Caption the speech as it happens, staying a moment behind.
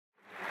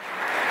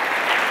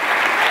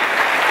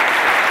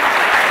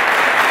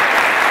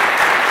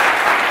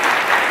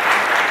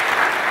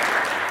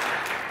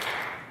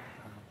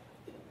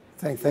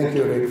thank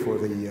you, Rick, for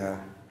the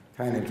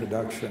kind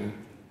introduction.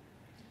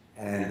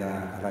 And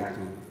I'd like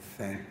to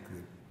thank the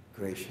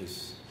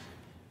gracious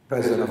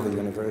president of the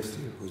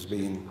university, who's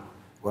been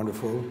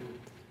wonderful.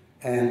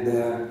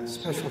 And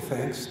special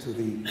thanks to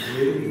the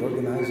committee, the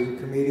organizing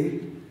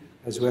committee,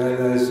 as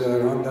well as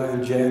Rhonda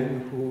and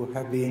Jen, who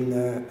have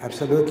been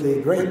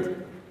absolutely great.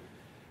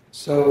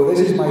 So this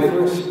is my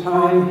first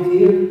time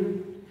here,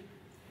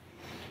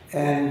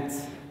 and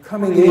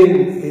coming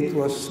in, it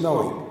was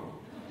snowing.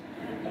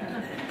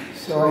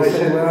 So I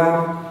said,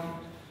 well,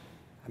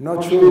 I'm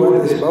not sure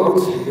what this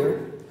boat's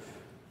here.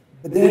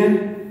 But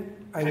then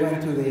I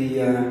went to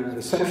the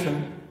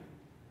reception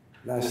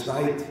last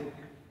night,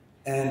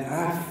 and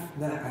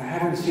I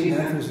haven't seen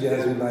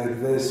enthusiasm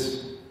like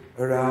this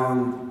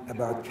around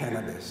about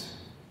cannabis.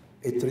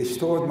 It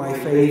restored my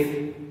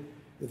faith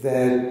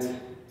that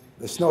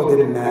the snow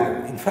didn't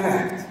matter. In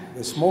fact,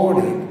 this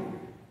morning,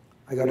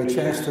 I got a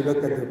chance to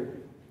look at the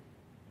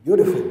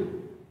beautiful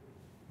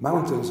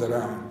mountains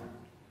around.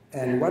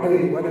 And what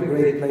a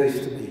great place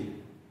to be.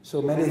 So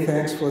many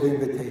thanks for the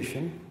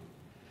invitation.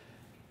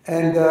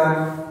 And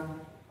let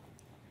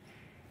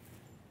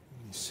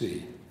me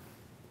see.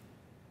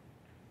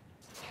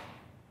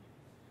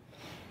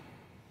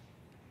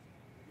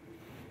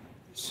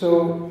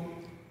 So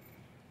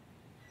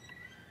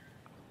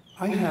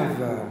I have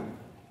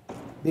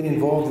been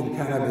involved in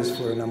cannabis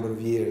for a number of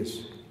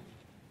years,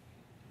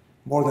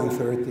 more than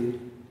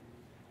 30.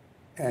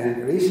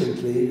 And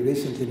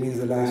recently means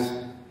the last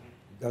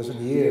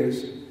dozen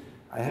years,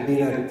 I have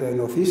been at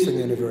Northeastern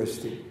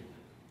University.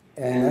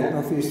 And at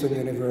Northeastern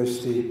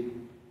University,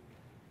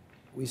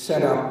 we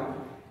set up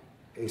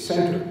a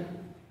center.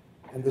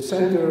 And the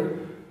center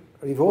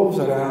revolves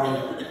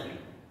around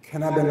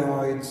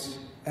cannabinoids,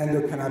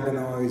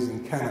 endocannabinoids,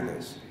 and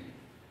cannabis.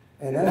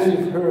 And as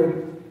you've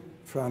heard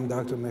from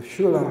Dr.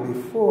 Meshulam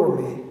before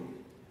me,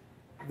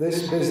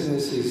 this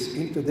business is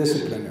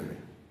interdisciplinary.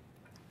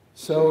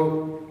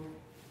 So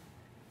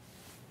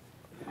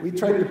we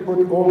try to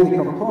put all the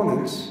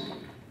components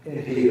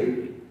in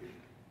here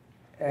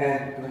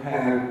and to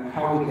have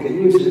how we can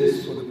use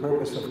this for the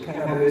purpose of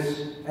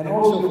cannabis and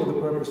also for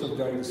the purpose of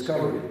drug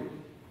discovery.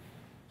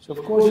 So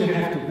of course you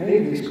have to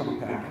make these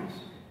compounds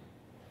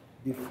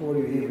before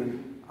you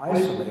even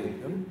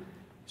isolate them.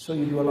 So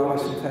you do a lot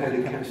of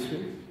synthetic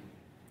chemistry.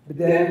 But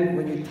then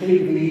when you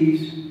take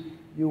these,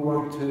 you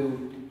want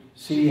to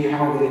see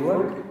how they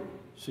work.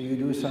 So you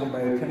do some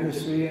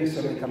biochemistry and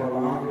some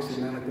metabolomics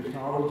and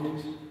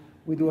nanotechnologies.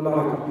 We do a lot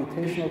of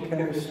computational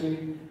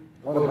chemistry,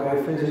 a lot of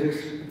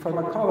biophysics, and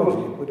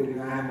pharmacology, put it in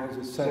animals,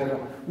 etc.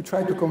 We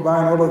try to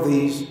combine all of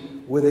these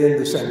within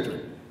the center.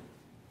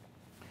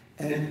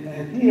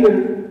 And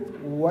here,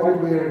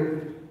 what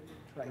we're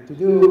trying to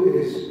do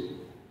is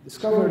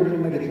discover new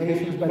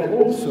medications, but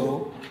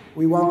also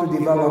we want to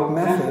develop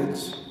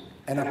methods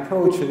and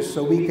approaches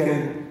so we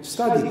can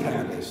study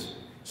cannabis.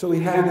 So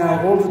we have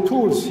now all the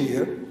tools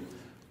here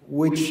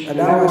which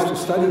allow us to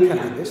study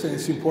cannabis, and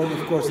it's important,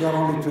 of course, not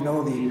only to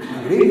know the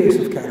ingredients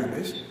of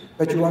cannabis,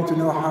 but you want to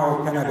know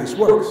how cannabis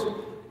works.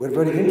 We're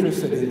very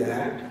interested in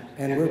that,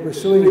 and we're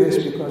pursuing this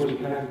because we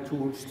have the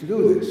tools to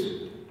do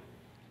this.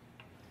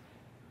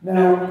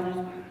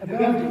 Now,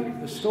 about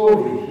the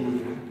story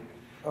here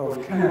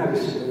of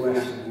cannabis in the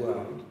Western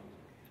world,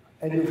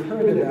 and you've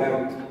heard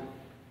about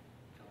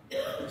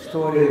the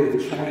story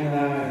with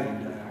China,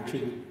 and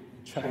actually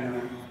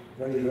China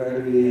very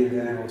early, and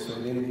then also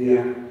in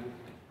India.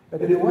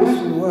 But in the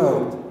Western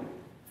world,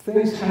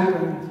 things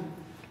happened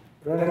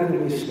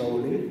relatively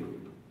slowly,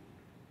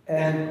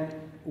 and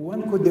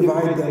one could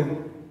divide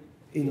them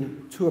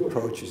in two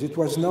approaches. It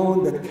was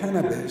known that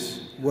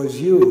cannabis was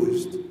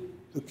used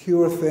to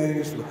cure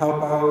things, to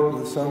help out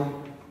with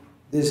some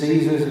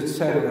diseases,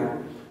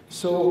 etc.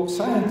 So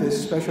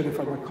scientists, especially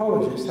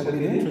pharmacologists, had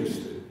been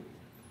interested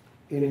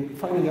in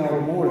finding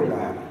out more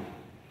about it.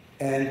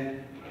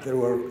 And there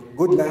were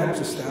good labs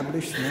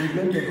established in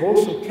England, and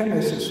also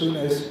chemists, as soon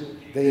as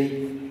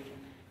they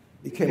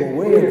became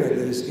aware that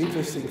there's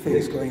interesting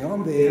things going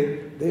on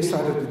there, they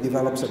started to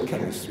develop some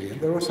chemistry.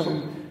 And there was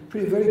some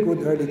very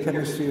good early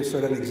chemistry,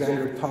 Sir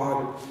Alexander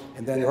Todd,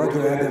 and then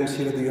Roger Adams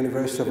here at the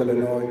University of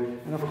Illinois.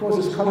 And of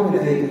course, it's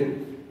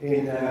culminated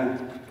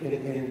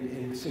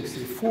in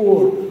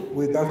 '64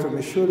 with Dr.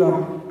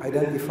 Meshulam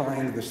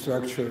identifying the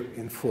structure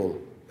in full.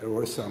 There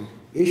were some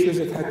issues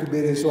that had to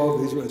be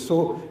resolved,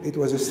 so it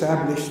was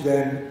established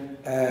then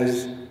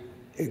as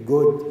a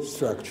good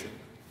structure.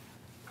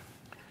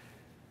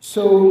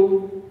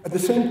 So, at the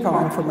same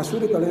time,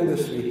 pharmaceutical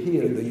industry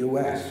here in the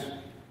US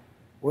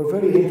were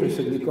very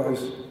interested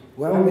because,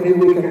 well, maybe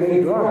we can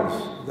make drugs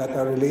that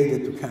are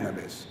related to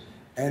cannabis.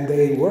 And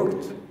they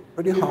worked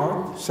pretty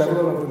hard,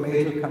 several of the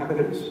major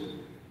companies,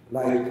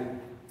 like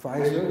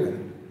Pfizer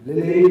and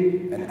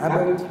Lilly and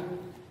Abbott,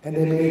 and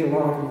they made a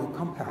lot of new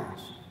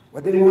compounds.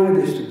 What they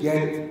wanted is to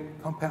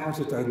get compounds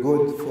that are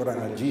good for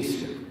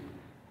analgesia.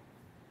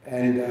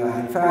 And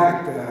in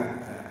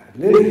fact,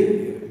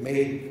 Lilly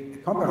made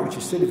compound which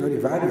is still very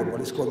valuable.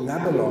 It's called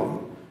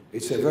nabilone.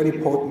 It's a very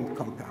potent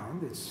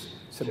compound.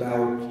 It's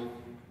about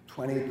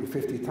 20 to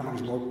 50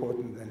 times more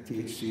potent than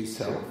THC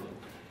itself.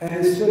 And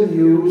it's still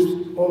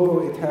used,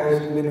 although it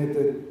has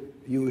limited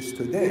use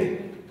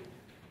today.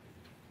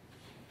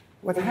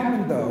 What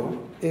happened, though,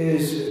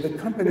 is the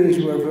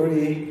companies were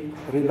very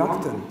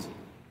reluctant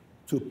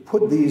to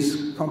put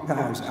these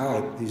compounds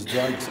out, these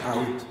drugs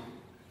out.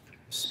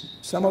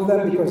 Some of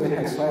them because they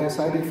had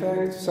side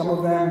effects. Some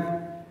of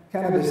them,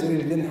 cannabis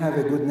really didn't have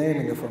a good name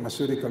in the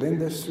pharmaceutical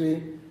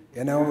industry.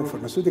 You know,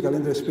 pharmaceutical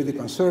industry is pretty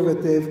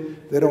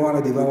conservative. They don't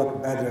want to develop a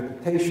bad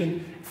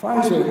reputation.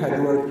 Pfizer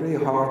had worked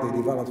really hard. They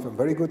developed some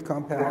very good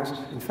compounds.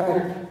 In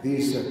fact,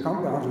 these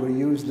compounds were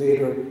used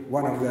later,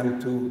 one of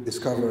them to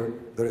discover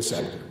the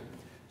receptor.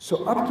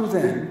 So up to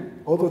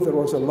then, although there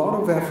was a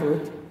lot of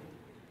effort,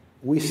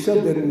 we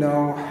still didn't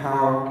know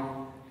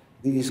how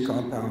these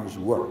compounds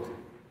work.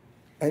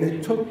 And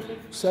it took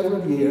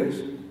several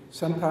years,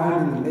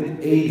 sometime in the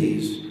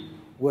mid-80s,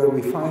 where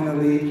we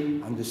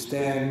finally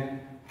understand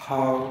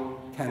how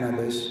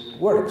cannabis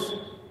works.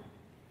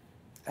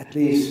 At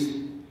least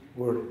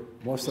were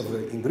most of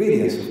the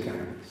ingredients of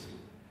cannabis.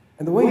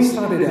 And the way it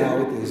started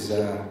out is,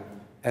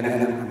 and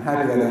I'm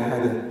happy that I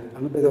had a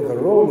little bit of a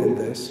role in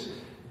this,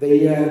 the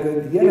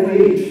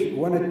NIH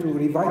wanted to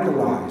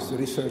revitalize the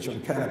research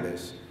on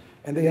cannabis.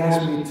 And they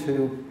asked me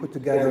to put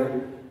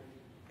together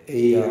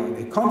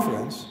a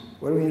conference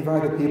where we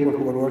invited people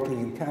who were working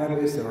in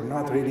cannabis. There were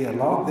not really a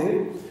lot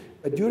there.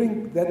 But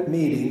during that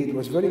meeting, it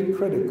was very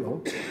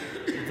critical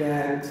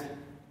that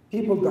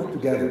people got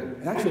together.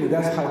 And actually,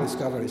 that's how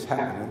discoveries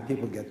happen, when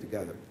people get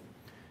together.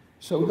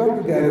 So we got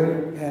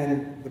together,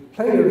 and the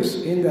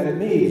players in that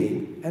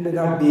meeting ended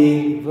up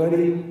being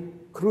very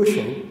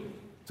crucial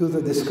to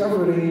the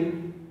discovery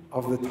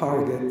of the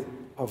target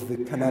of the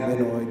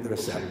cannabinoid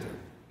receptor.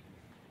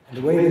 And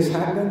the way this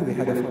happened, we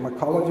had a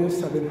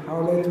pharmacologist, Sabine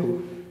Howlett,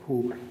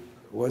 who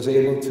was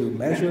able to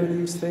measure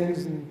these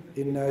things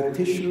in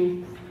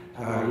tissue.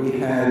 We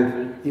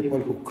had people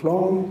who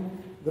cloned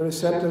the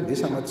receptor,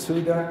 Lisa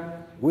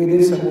Matsuda. We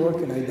did some work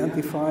in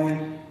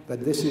identifying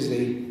that this is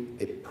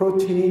a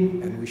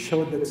protein, and we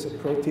showed that it's a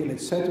protein,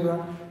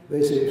 etc.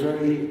 There's a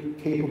very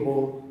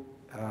capable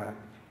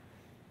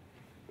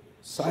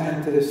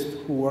scientist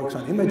who works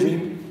on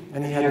imaging,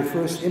 and he had the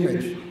first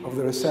image of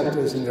the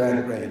receptors in the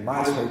rat brain,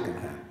 Miles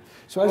Herkenham.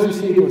 So as you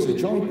see, it was a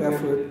joint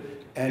effort,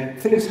 and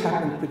things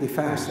happened pretty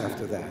fast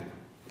after that.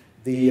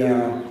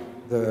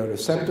 The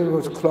receptor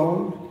was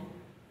cloned.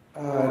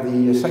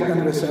 The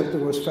second receptor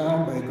was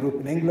found by a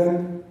group in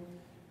England.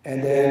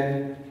 And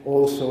then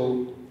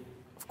also,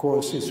 of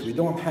course, since we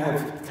don't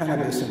have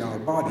cannabis in our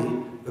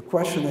body, the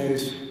question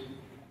is,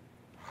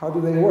 how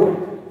do they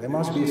work? There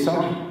must be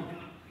some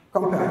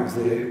compounds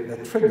there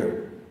that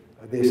trigger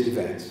these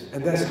events.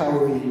 And that's how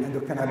the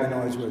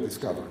endocannabinoids were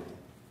discovered.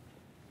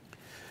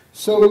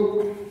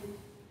 So,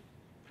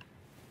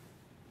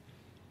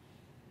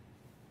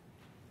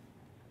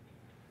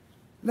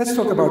 let's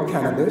talk about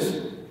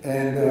cannabis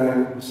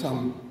and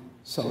some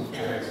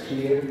facts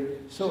here.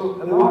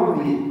 So a lot of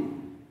the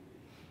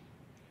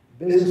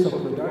business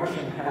of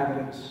production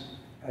happens,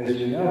 as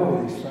you know,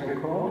 in these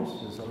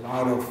trichomes. There's a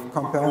lot of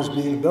compounds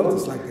being built.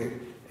 It's like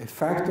a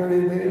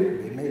factory there.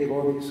 They make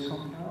all these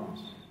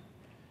compounds.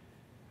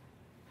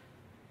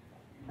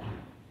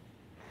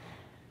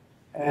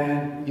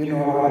 And you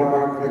know a lot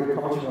about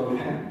agricultural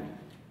hemp.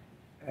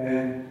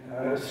 And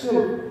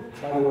still,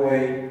 by the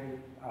way,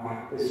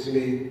 it's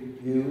being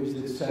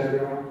used,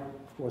 etc.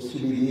 Of course,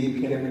 CBD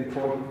became an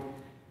important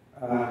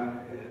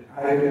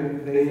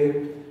item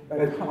there. But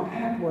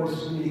hemp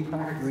was being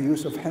practiced, the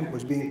use of hemp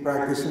was being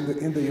practiced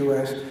in the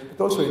US,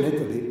 but also in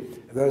Italy.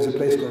 There's a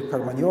place called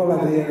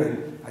Carmagnola there,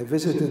 and I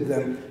visited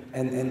them,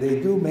 and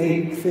they do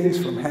make things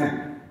from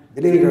hemp.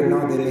 Believe it or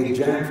not, they make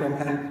jam from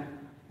hemp,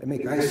 they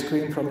make ice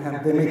cream from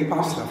hemp, they make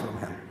pasta from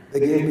hemp.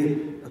 They gave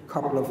me a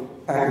couple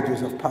of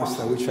packages of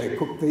pasta, which I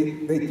cooked.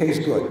 They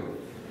taste good.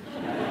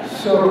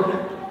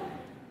 So,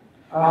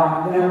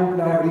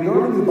 now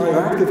regarding the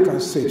bioactive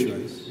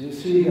constituents, you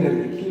see that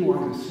the key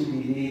ones are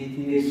CBD,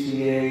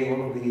 THCA,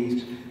 all of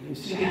these. You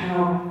see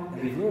how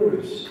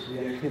diverse the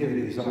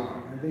activities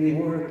are. And they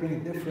work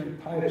in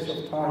different types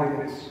of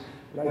targets,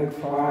 like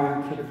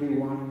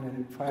 5-HTP1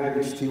 and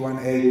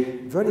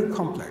 5-HT1A, very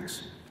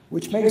complex,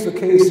 which makes the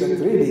case that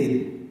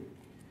really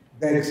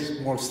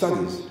begs more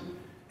studies.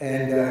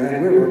 And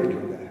we're working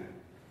on that.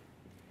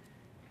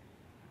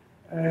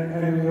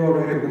 And we all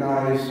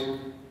recognize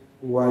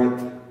what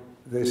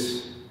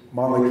this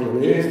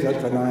molecule is,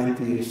 delta-9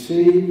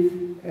 THC,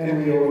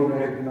 and we all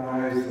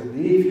recognize the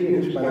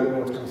leaf, which by the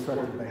way was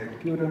constructed by a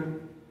computer.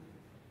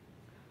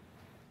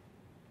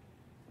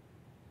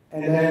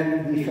 And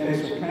then the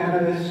effects of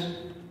cannabis.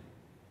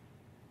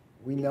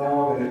 We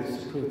know that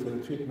it's approved for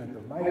the treatment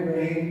of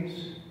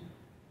migraines,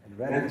 and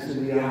redness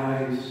of the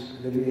eyes,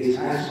 alleviates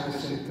asthma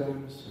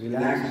symptoms,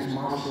 relaxes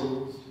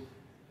muscles,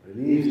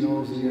 relieves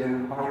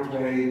nausea, heart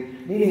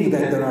rate, meaning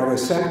that there are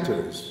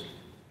receptors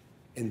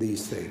in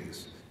these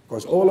things.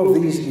 Because all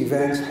of these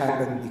events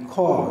happen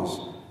because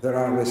there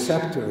are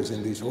receptors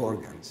in these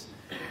organs.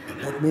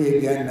 And let me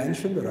again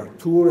mention there are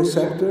two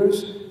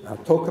receptors I'll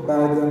talk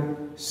about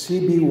them,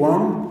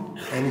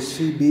 CB1 and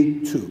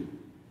CB2.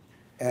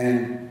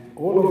 And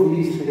all of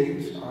these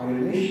things are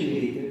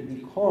initiated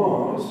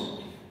because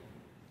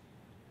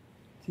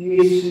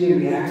THC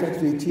reacts,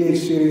 actually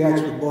THC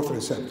reacts with both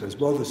receptors,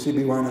 both the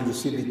CB1 and the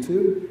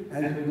CB2,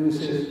 and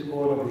produces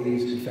all of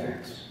these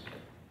effects.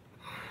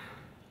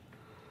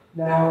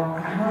 Now,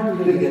 how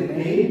do they get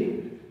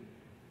made?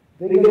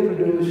 They get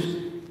produced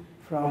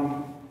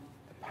from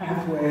a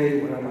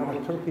pathway where a lot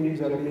of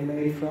terpenes are being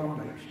made from,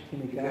 like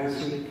chemic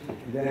acid,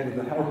 and then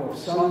with the help of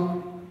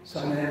sun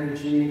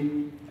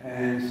energy,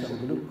 and some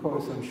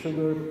glucose, some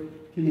sugar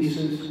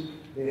pieces,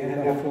 they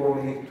end up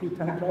forming two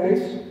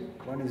templates.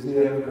 One is the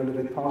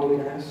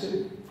aliphatic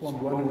acid, formed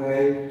one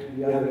way,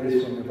 the other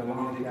is from the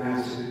malonic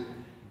acid.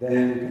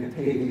 Then you can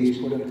take these,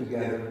 put them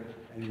together,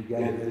 and you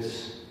get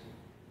this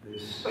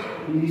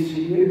piece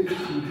here,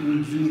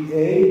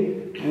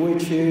 CBGA,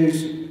 which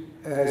is,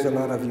 as a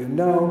lot of you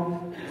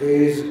know,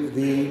 is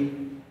the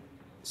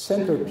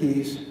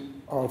centerpiece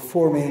of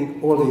forming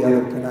all the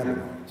other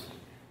cannabinoids.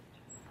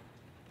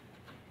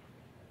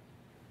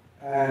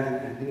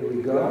 And here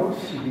we go,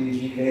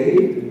 CBGA,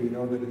 and we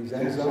know that these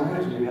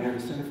enzymes, we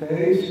have the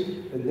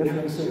synthase, the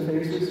different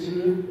synthases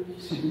here,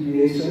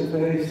 CBGA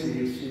synthase,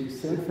 CHC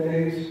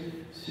synthase,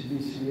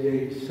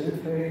 CBCA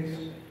synthase,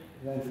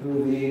 then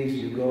through these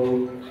you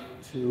go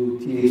to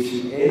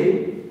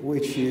THCA,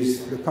 which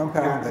is the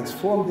compound that's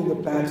formed in the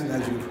plants, and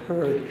as you've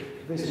heard,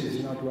 this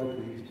is not what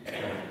we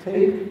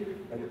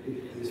take, but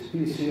this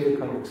piece here,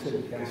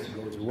 carboxylic acid,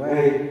 goes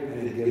away,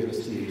 and it gives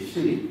us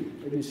THC.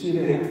 But you see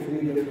they have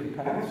three different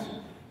paths.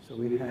 So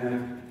we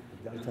have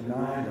delta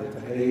 9,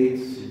 delta 8,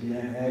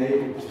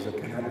 CBNA, which is a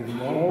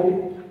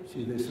cannabinol.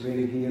 See this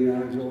ring here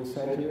now is all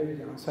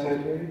saturated,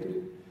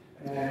 unsaturated.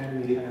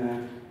 And we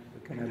have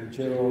the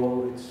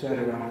cannabigerol,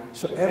 etc.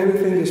 So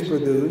everything is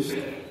produced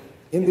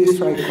in these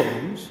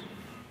trichomes.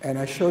 And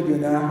I showed you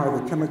now how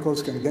the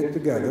chemicals can get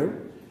together.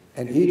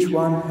 And each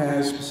one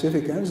has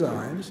specific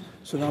enzymes.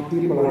 So now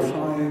people are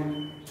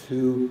trying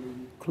to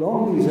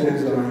clone these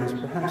enzymes.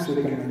 Perhaps they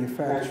can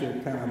manufacture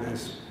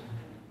cannabis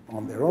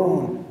on their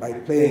own by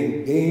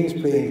playing games,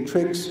 playing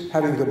tricks,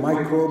 having the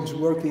microbes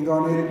working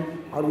on it.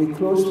 Are we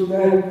close to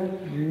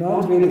that?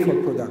 Not really for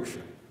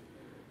production,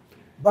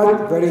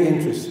 but very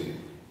interesting.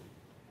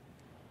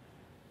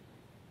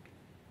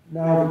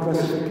 Now the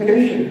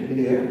classification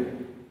here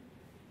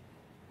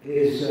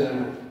is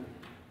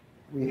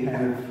we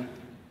have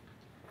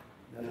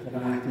delta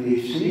 9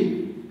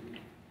 THC,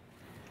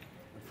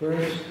 the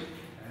first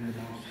and the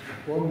most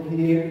important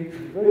here,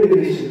 very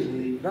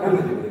recently,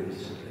 relatively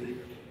recently,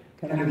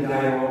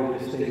 cannabidiol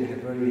has taken a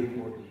very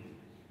important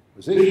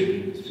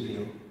position in this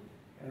field.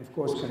 And of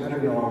course,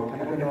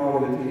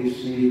 cannabinol and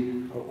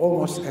THC are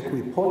almost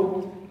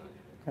equipotent.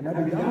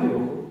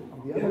 Cannabidiol, on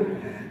the other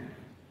hand,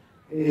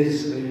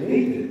 is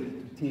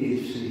related to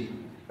THC,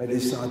 but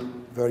it's not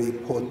very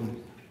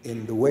potent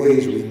in the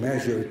ways we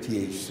measure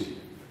THC.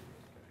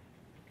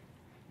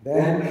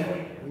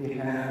 Then we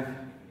have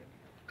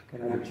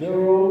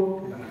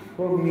cannabigerol,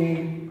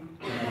 cannabichromine,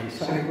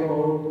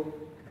 cannabicyclol,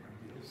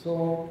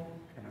 cannabidiol,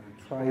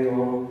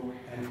 cannabitriol,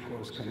 and of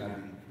course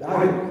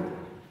cannabidiol.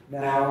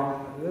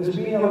 Now, there's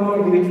been a lot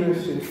of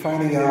interest in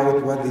finding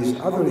out what these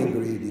other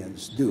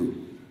ingredients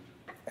do.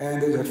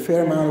 And there's a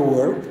fair amount of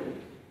work,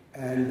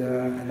 and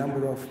a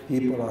number of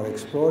people are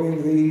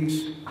exploring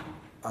these,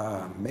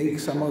 make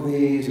some of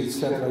these,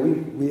 etc.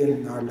 We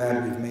in our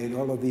lab, we've made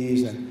all of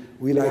these, and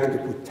we like to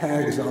put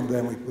tags on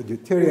them, we put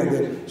deuterium on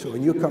them, so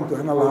when you come to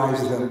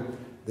analyze them,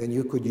 then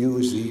you could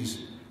use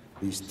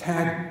these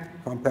tag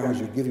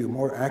compounds that give you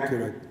more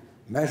accurate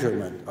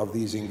measurement of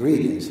these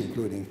ingredients,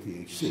 including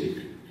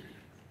THC.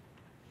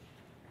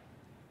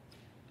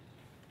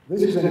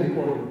 This is an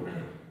important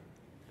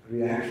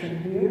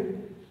reaction here.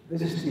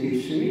 This is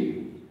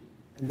THC,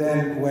 and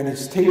then when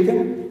it's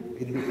taken,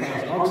 it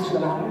becomes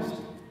oxidized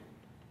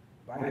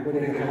by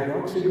putting a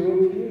hydroxy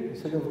group here.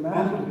 Instead of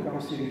meth, it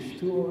becomes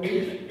CH2OH.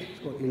 It's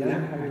called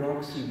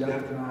 11-hydroxy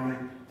delta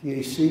 9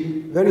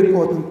 THC. Very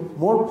potent,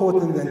 more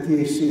potent than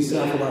THC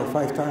itself, about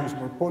 5 times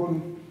more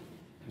potent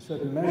in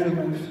certain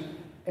measurements.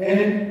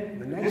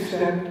 And the next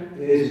step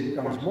is it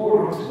becomes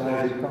more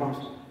oxidized, it becomes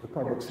the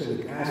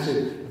carboxylic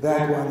acid.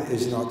 That one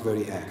is not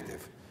very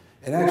active.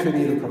 And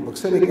actually, the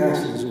carboxylic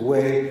acid is a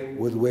way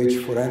with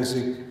which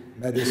forensic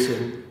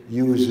medicine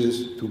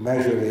uses to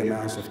measure the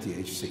amounts of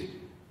THC.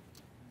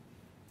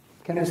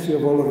 Chemistry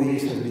of all of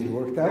these has been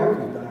worked out.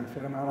 We've done a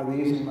fair amount of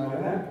these in my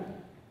lab.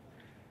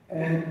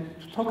 And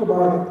to talk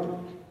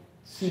about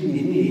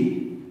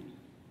CBD,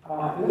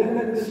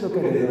 let's look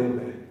at it a little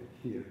bit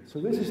here. So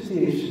this is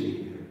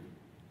THC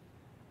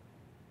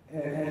here.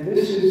 And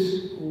this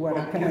is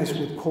what chemists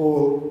would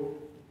call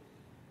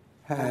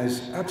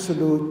has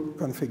absolute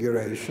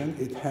configuration.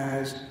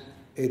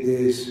 It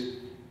is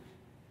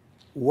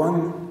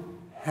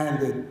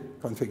one-handed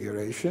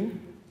configuration.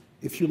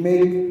 If you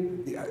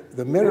make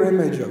the mirror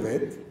image of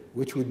it,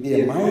 which would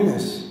be a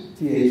minus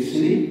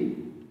THC,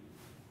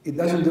 it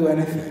doesn't do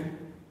anything.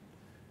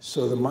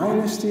 So the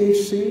minus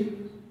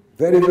THC,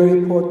 very,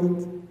 very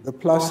potent. the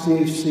plus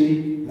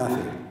THC,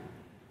 nothing.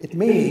 It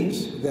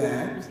means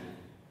that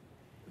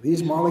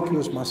these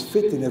molecules must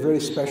fit in a very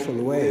special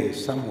way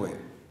somewhere.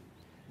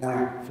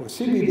 Now, for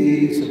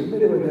CBD, it's a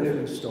bit of a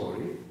different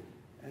story,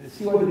 and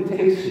see what it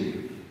takes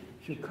you.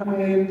 If you come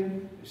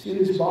in, you see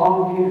this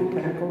bond here,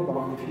 the chemical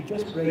bond, if you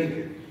just break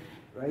it,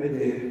 right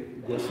there,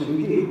 you go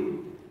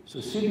CBD. So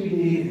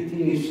CBD and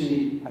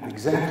THC have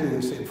exactly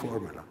the same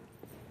formula,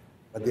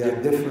 but they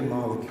are different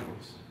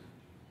molecules.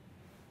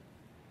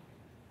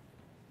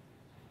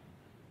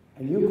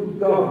 And you could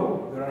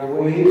go, there are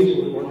ways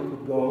where one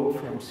could go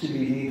from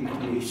CBD to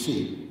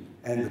THC.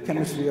 And the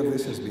chemistry of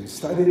this has been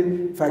studied.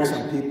 In fact,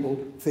 some people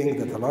think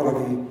that a lot of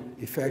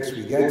the effects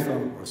we get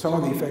from, or some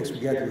of the effects we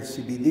get with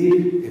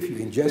CBD, if you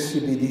ingest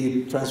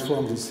CBD, it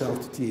transforms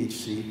itself to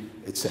THC,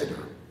 etc.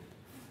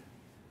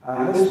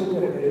 Let's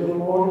look at a little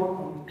more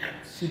on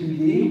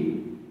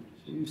CBD.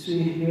 So you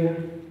see here,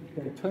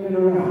 you can turn it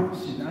around.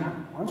 See now,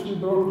 once we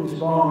broke this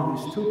bond,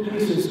 these two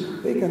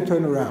pieces, they can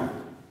turn around.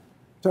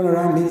 Turn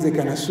around means they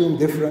can assume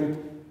different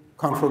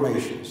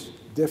conformations,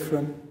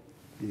 different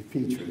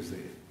features there.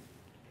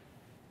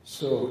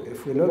 So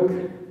if we look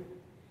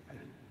at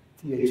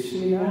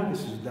THC now,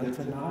 this is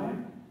delta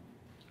 9.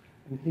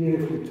 And here,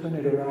 if we turn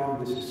it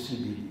around, this is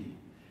CBD.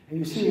 And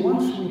you see,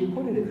 once we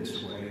put it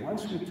this way,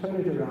 once we turn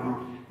it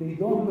around, they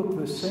don't look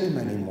the same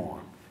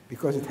anymore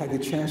because it had a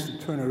chance to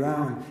turn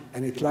around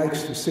and it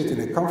likes to sit in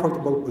a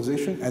comfortable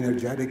position,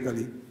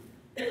 energetically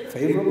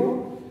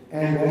favorable,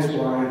 and that's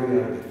why they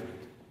are different.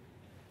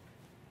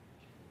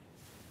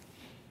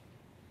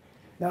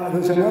 Now,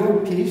 there's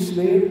another piece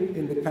there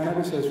in the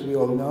cannabis, as we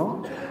all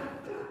know.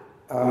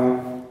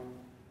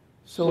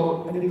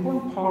 So an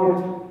important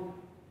part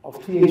of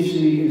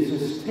THC is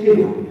this tail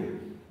here.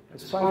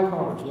 There's 5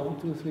 carbons,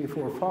 1, 2, 3,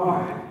 4,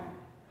 5.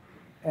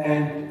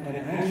 And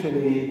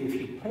actually, if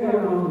you play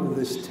around with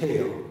this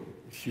tail,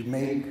 if you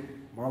make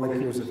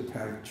molecules that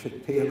have a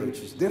tail which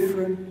is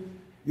different,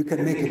 you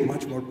can make it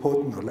much more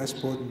potent or less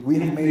potent. We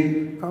have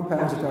made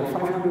compounds that are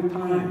 500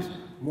 times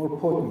more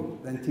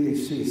potent than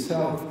THC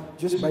itself,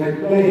 just by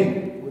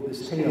playing with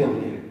this tail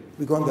here.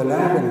 We go in the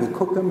lab and we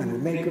cook them and we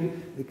make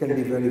them. They can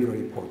be very,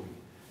 very potent.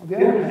 On the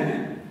other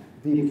hand,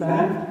 the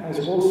plant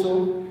has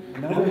also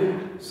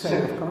another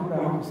set of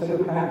compounds. Instead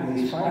of having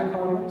these 5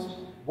 carbons,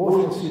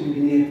 both for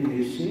CBD and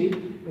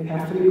THC, they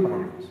have 3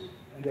 carbons,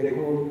 and they're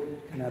called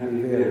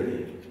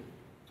cannabidiol.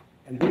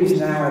 And these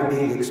now are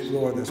being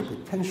explored as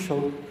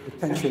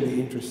potentially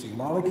interesting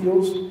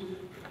molecules.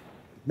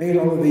 Made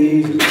all of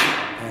these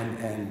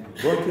and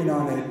working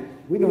on it.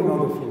 We don't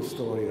know the full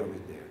story of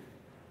it there.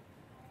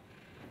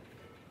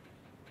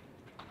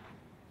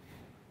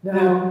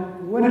 Now,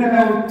 what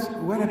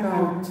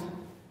about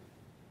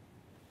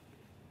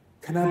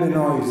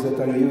cannabinoids that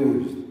are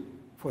used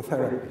for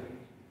therapy?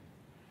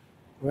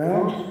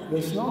 Well,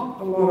 there's not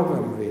a lot of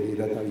them really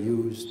that are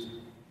used,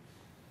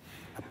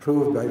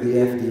 approved by the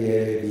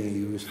FDA, being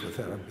used for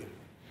therapy.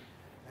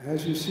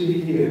 As you see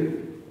here,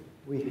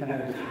 we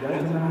have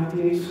delta-9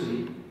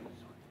 THC,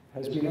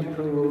 has been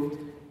approved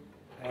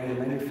and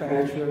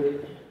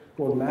manufactured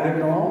called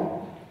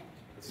Marinol.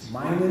 It's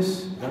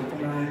minus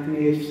delta-9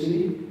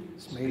 THC.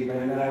 It's made by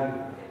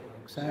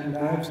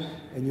Alexandros,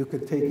 and you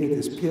could take it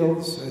as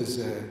pills, as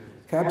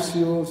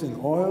capsules, in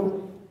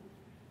oil.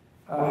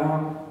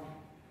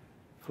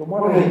 From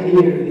what I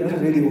hear, it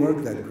doesn't really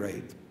work that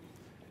great.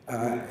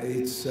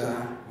 It's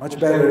much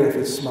better if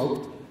it's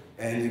smoked,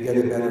 and you get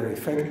a better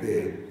effect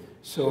there.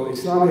 So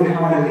it's not a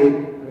highly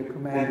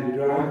recommended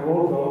drug,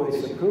 although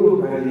it's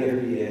approved by the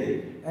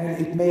FDA,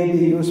 and it may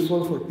be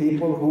useful for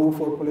people who,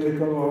 for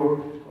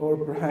political or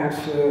perhaps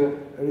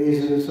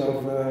reasons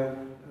of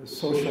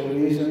social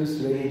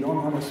reasons, they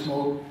don't want to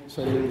smoke,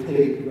 so they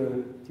take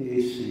the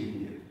THC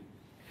here.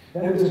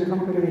 There is a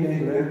company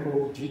named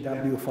called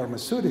GW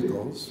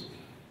Pharmaceuticals,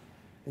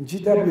 and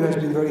GW has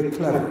been very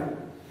clever.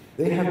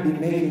 They have been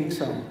making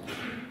some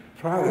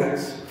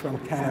products from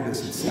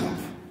cannabis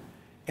itself.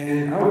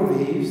 And out of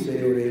these,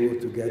 they were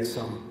able to get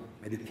some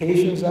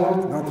medications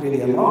out, not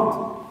really a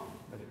lot,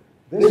 but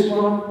this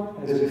one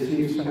has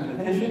received some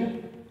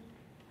attention.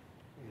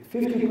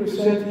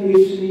 50%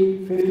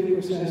 THC,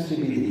 50%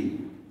 CBD.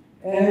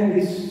 And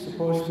it's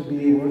supposed to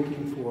be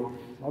working for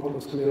multiple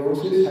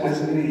sclerosis,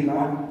 hasn't really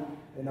gotten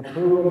an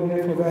approval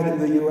here for that in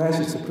the US,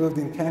 it's approved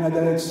in Canada,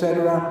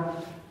 etc.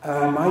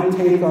 My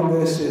take on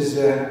this is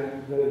the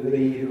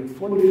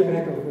full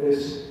effect of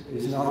this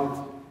is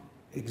not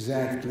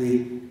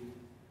exactly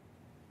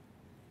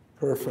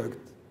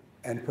perfect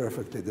and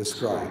perfectly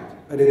described.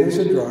 But it is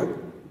a drug.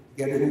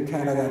 Get it in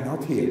Canada,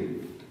 not here.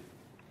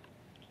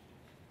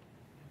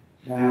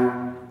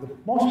 Now, the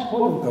most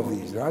potent of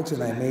these drugs,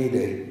 and I made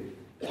a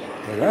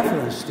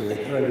reference to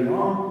it early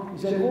on,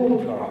 is an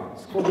old drug.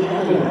 It's called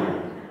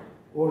Biotechnology,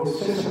 or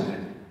Cannabis.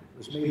 It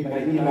was made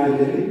by Eli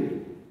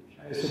Lilly.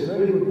 It's a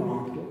very good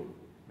molecule.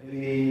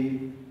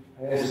 Maybe,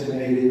 I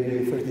estimated,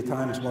 maybe 30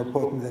 times more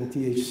potent than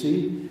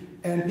THC.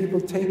 And people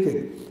take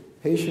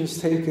it. Patients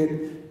take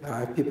it.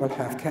 People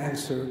have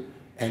cancer.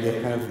 and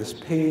they have this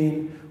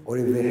pain, or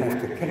if they have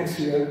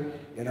cachexia,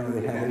 you know,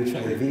 they have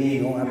HIV,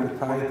 no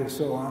appetite, and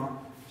so on,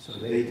 so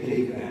they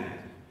take that.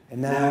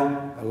 And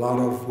now a lot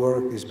of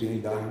work is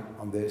being done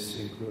on this,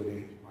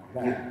 including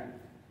my lab.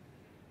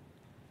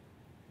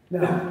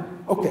 Now,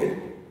 okay,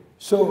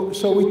 so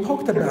we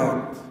talked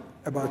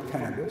about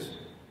cannabis,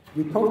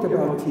 we talked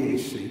about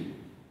THC,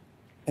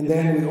 and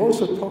then we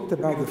also talked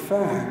about the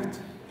fact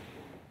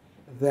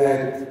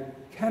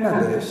that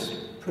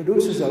cannabis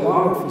produces a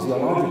lot of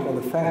physiological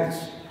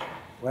effects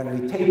when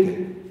we take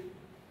it.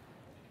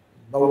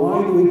 But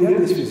why do we get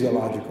these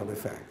physiological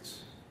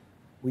effects?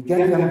 We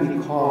get them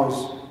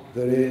because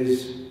there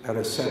is a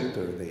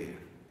receptor there,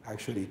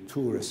 actually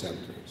two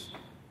receptors,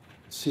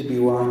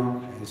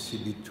 CB1 and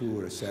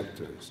CB2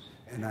 receptors.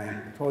 And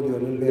I told you a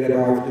little bit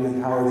about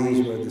how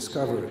these were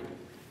discovered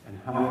and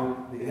how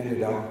they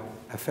ended up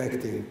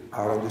affecting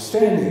our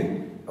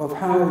understanding of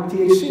how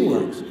THC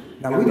works.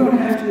 Now, we don't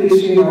have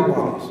THC in our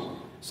bodies.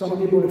 Some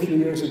people a few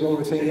years ago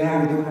would say,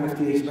 yeah, we do have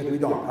THC, but we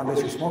don't, unless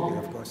you're smoking,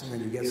 of course, and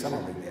then you get some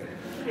of it there.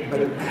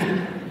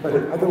 But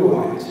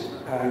otherwise,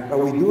 but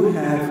we do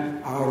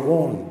have our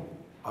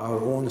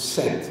own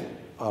set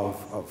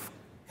of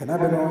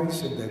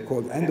cannabinoids, and they're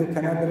called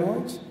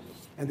endocannabinoids,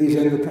 and these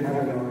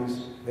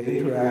endocannabinoids, they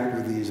interact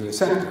with these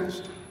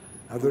receptors.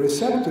 Now, the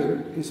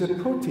receptor is a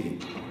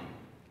protein.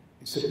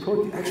 It's a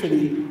protein.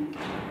 Actually,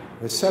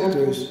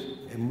 receptors,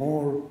 and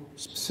more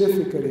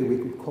specifically, we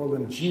could call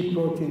them G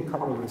protein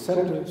coupled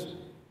receptors.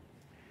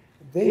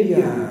 They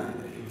are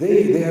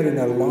in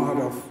a lot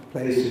of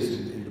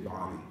places in the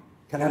body.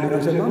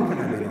 Cannabinoids and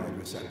non-cannabinoid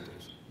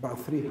receptors, about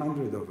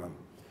 300 of them.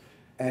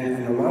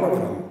 And a lot of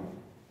them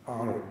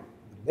are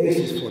the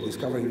basis for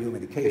discovering new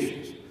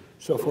medications.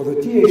 So for the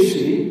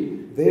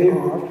THC, there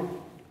are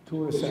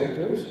two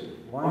receptors.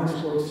 One is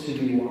called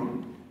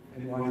CB1,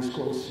 and one is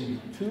called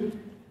CB2.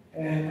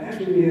 And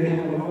actually, they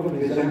have a lot of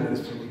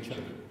resemblance from each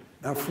other.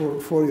 Now,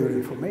 for your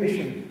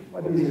information,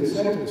 what these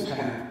receptors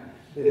have,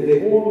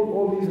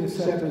 all these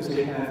receptors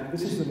they have,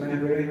 this is the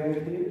membrane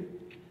right here.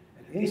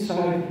 And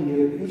inside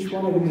here, each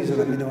one of these is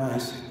an amino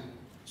acid.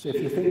 So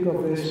if you think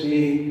of this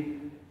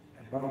being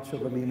a bunch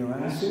of amino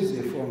acids,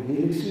 they form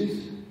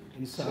helices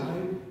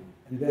inside,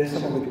 and then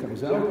some of it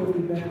comes out of the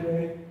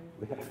membrane.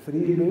 We have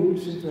 3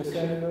 loops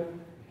intracellular,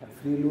 we have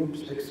 3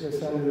 loops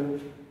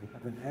extracellular, we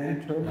have an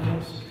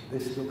N-terminus.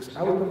 This looks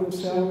out of the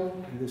cell,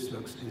 and this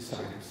looks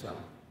inside the cell.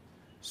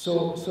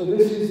 So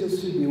this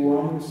is the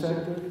CB1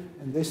 receptor,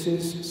 and this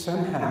is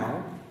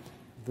somehow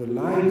the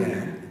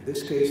ligand, in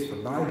this case the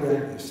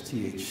ligand is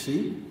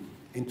THC,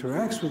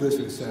 interacts with this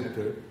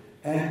receptor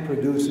and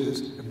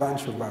produces a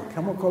bunch of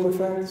biochemical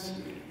effects,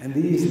 and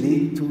these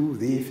lead to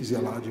the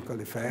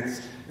physiological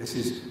effects. This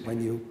is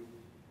when you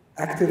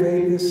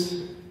activate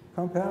this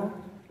compound,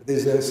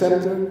 there's a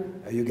receptor,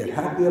 you get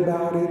happy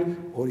about it,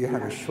 or you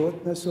have a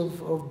shortness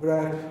of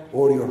breath,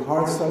 or your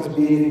heart starts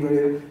beating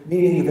very,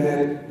 meaning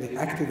that they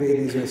activate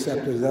these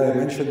receptors that I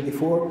mentioned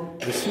before.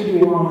 The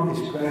CB1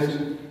 is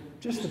present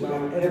just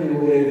about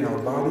everywhere in our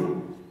body.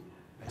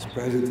 It's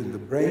present in the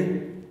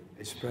brain,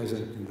 it's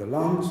present in the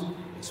lungs,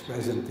 it's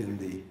present in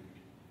the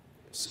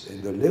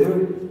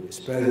liver, it's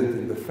present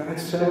in the fat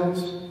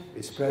cells,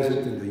 it's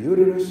present in the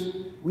uterus.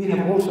 We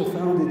have also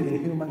found it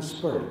in human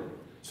sperm.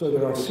 So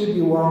there are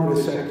CB1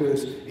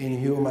 receptors in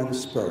human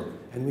sperm.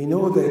 And we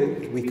know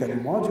that we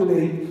can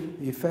modulate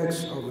the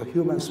effects of the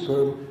human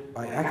sperm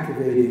by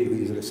activating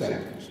these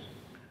receptors.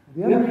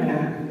 On the other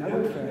hand, the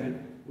other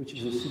friend, which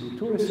is the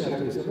CB2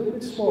 receptor, is a little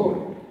bit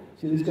smaller.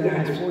 See, this guy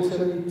has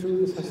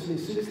 472, this has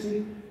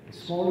 360, a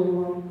smaller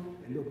one.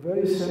 They look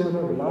very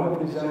similar, a lot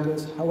of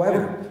resemblance.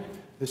 However,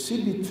 the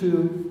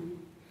CB2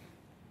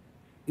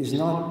 is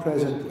not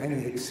present to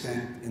any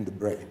extent in the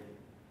brain.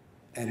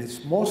 And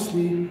it's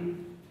mostly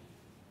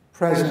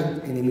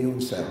present in immune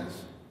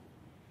cells.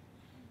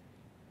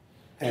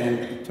 And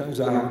it turns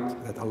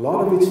out that a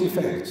lot of its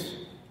effects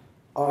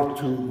are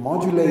to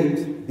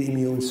modulate the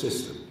immune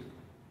system.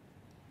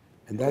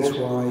 And that's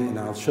why, and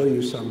I'll show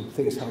you some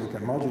things how we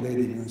can modulate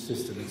the immune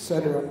system,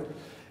 etc.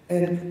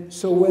 And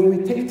so when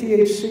we take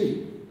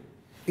THC,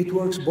 it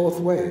works both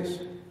ways.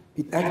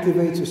 It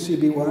activates the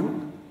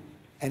CB1,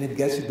 and it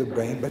gets in the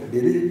brain, but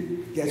really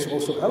it gets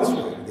also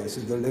elsewhere. It gets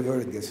in the liver,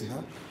 it gets in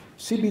the...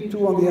 CB2,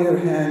 on the other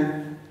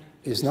hand,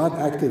 is not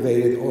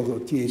activated, although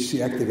THC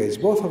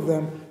activates both of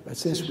them. But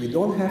since we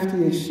don't have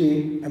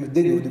THC,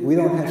 we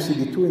don't have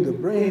CB2 in the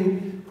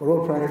brain, for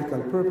all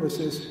practical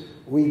purposes,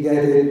 we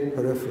get it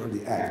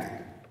peripherally acting.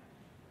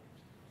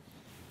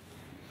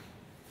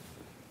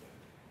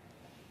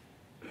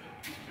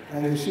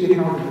 And you see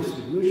how the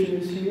distribution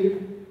is here.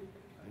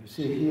 You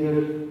see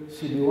here,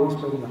 CB1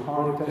 spread in the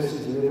heart,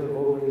 testes, liver,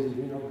 ovaries,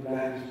 adrenal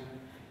glands,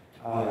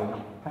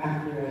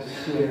 pancreas,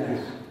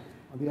 CNS.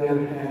 On the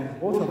other hand,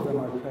 both of them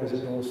are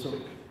present also.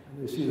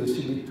 And you see the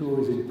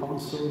CB2 is in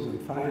tonsils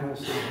and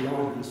thymus and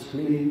blood and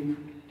spleen,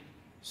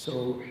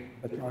 so,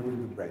 but not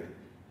in the brain.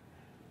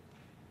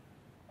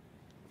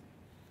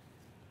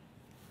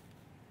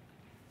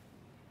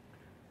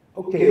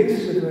 Okay,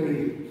 this is a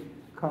very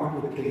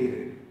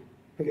complicated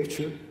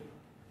picture.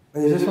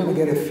 But you just want to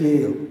get a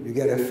feel. You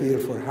get a feel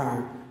for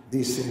how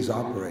these things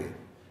operate.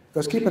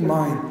 Because keep in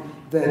mind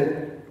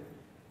that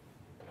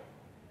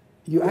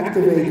you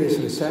activate this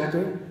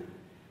receptor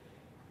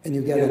and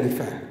you get an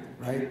effect,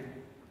 right?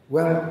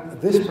 Well,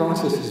 this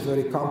process is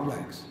very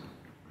complex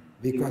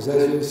because,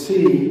 as you'll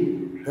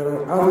see, there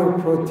are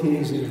other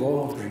proteins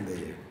involved in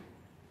there.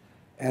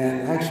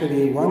 And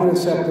actually, one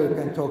receptor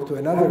can talk to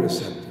another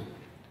receptor.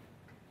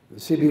 The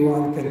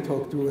CB1 can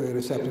talk to a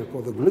receptor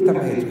called the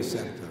glutamate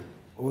receptor,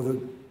 or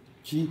the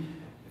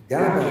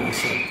GABA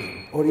receptor,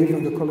 or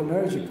even the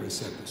cholinergic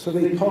receptor. So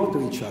they talk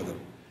to each other.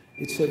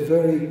 It's a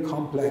very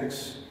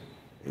complex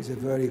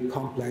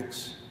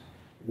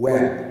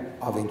web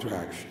of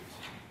interactions.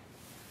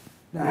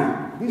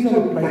 Now, these are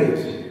the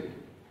players here.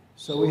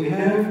 So we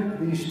have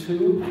these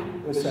two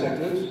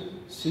receptors,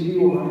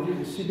 CB1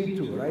 and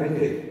CB2, right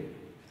there.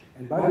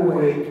 And by the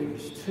way,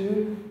 these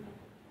two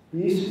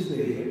pieces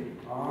there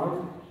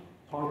are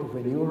part of a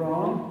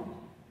neuron,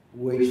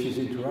 which is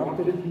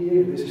interrupted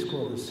here. This is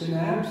called the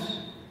synapse.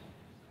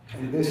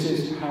 And this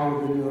is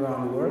how the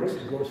neuron works.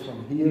 It goes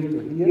from here to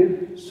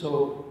here.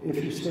 So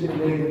if you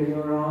stimulate the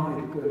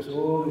neuron, it goes,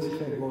 oh, this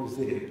effect goes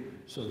there.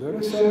 So the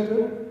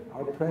receptor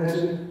are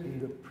present in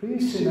the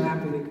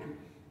presynaptic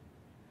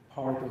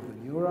part of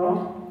the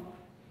neuron.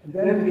 And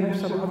then we have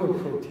some other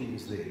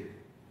proteins there.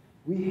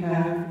 We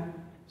have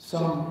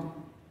some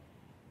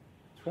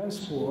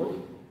transport,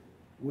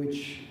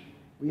 which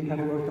we have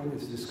worked on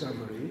this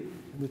discovery.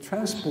 And the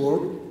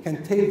transport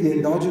can take the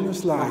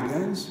endogenous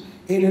ligands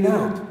in and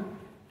out.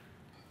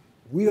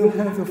 We don't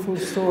have the full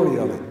story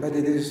of it, but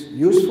it is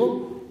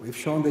useful. We've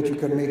shown that you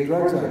can make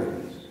drugs out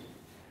of this.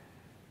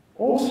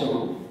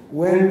 Also,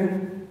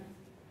 when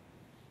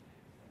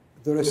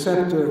the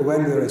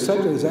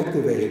receptor is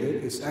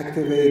activated, it's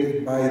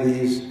activated by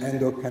these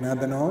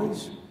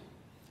endocannabinoids.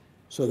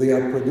 So they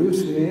are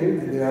produced there,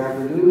 and they are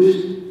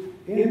produced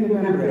in the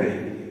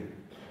membrane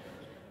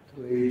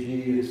here,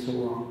 2AG and so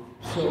on.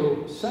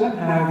 So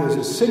somehow there's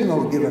a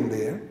signal given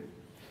there,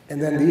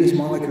 and then these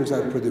molecules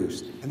are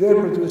produced. And they're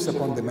produced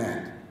upon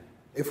demand.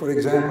 If, for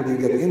example, you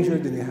get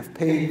injured and you have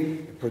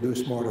pain, you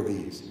produce more of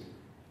these.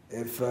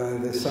 If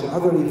there's some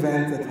other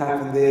event that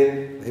happened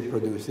there, they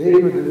produce. They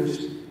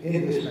produce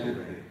in this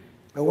membrane.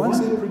 But once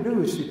they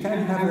produce, you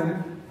can't have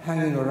them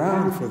hanging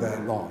around for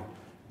that long,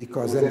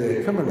 because then they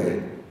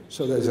accumulate.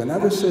 So there's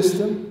another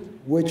system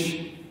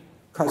which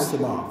cuts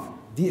them off,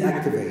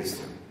 deactivates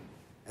them.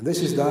 And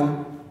this is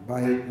done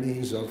by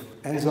means of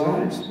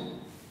enzymes.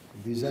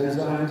 These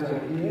enzymes are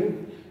here.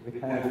 We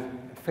have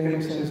a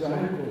famous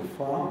enzyme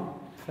called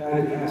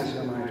fatty acid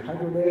amide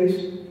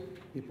hydrolase.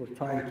 People are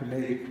trying to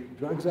make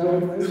drugs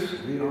out of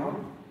this. We are.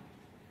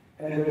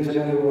 And there is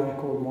another one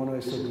called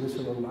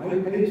monoacylglycerol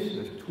lipase.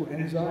 There's two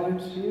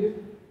enzymes here.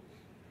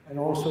 And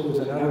also there's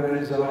another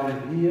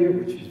enzyme here,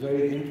 which is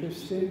very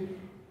interesting,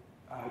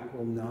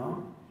 called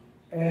NAM.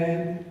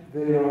 And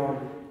there are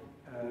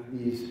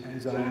these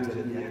enzymes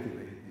that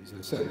deactivate these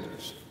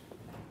receptors.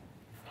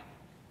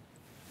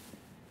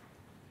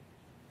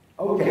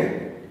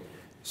 Okay,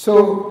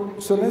 so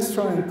let's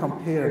try and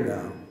compare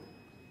now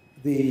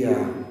the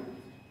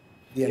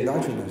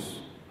endogenous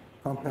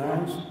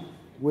compounds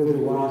with the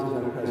ones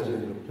that are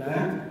present in the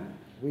plant.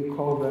 We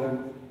call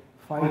them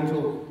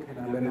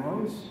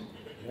phytocannabinoids.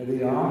 There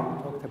they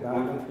are. Talked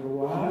about them for a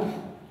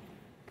while.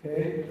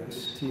 Okay,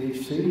 that's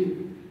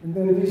THC. And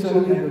then these are the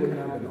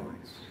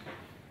endocannabinoids.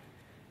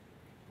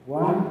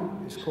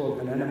 One is called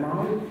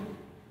anandamide,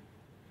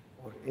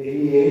 or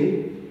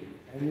AEA.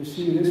 And you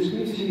see this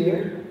piece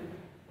here.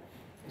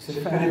 It's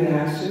a fatty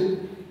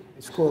acid.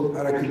 It's called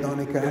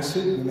arachidonic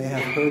acid. You may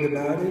have heard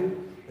about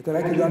it. But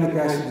arachidonic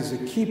acid is a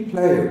key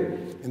player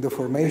in the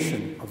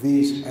formation of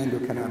these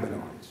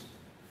endocannabinoids.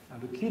 Now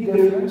the key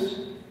difference,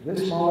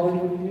 this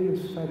molecule here,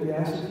 this fatty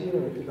acid here,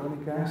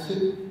 arachidonic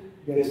acid,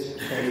 gets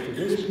attached to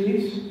this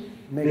piece,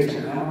 makes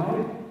an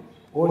amide,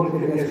 or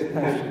it gets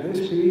attached to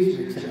this piece,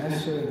 makes an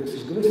ester, and this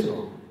is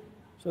glycerol.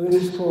 So this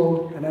is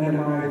called an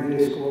anandamide,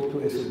 this is called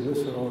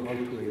 2-acylglycerol or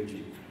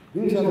 2AG.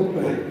 These are the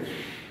players.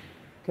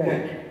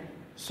 Okay,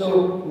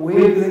 so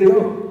where do they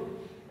go?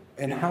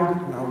 And how,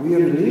 now we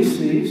release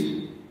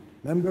these.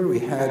 Remember, we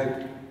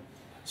had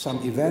some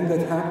event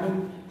that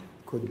happened.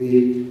 Could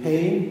be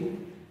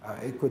pain.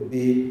 It could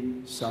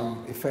be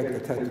some effect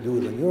that had to do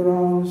with the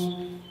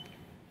neurons.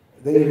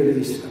 They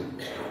release them.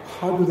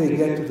 How do they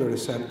get to the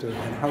receptor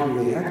and how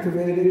do they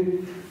activate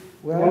it?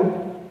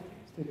 Well,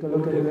 let's take a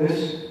look at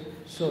this.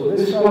 So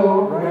this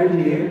fellow right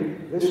here,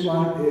 this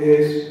one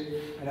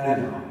is an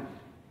anandamide.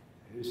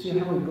 You see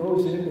how it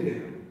goes in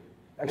there?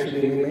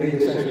 Actually, we made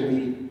this,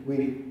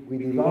 we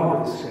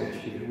developed this sketch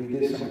here. We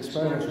did some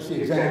experiments to see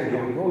exactly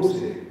how it goes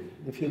there.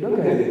 If you look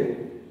at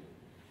it,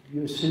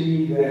 you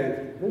see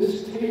that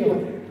this tail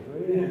here, the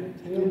very end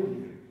tail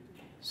here,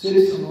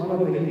 sits on one of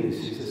the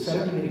helices, the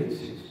 7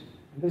 helices.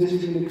 And this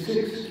is helix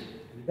 6.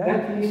 And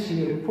that piece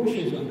here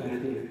pushes on that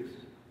helix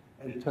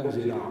and turns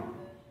it on.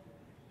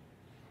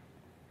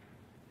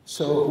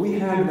 So we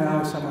have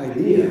now some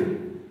idea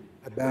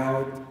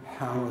about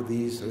how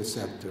these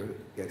receptor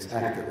gets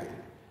activated.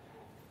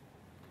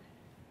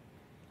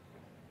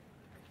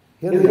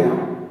 Here they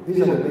are.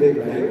 These are the big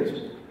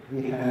players.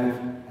 We have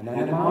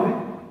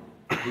anandamide,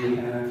 we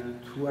have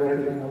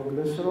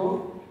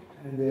 2-ethylene-glycerol,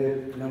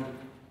 and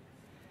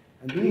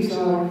these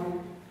are,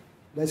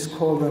 let's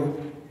call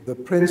them the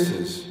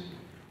princes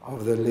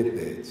of the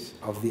lipids,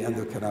 of the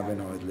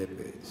endocannabinoid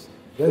lipids.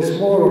 There's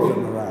more of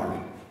them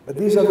around, but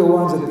these are the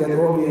ones that get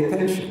all the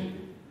attention.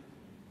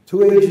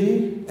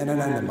 2-AG and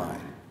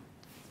anandamide.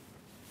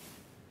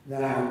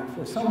 Now,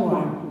 for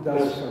someone who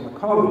does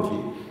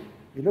pharmacology,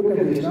 you look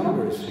at these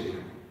numbers here.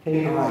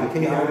 Ki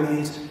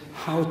means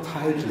how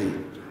tightly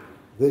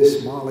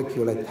this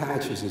molecule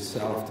attaches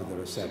itself to the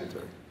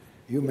receptor.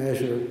 You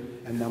measure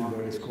a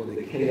number, it's called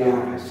a Ki,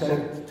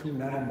 72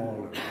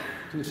 nanomolar,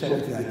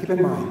 279. Keep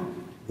in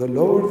mind, the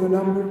lower the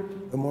number,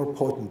 the more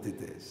potent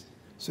it is.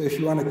 So if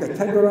you want to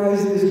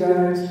categorize these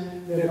guys,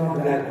 they're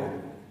not that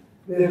old.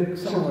 They're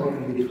somewhere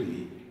in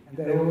between. And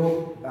they're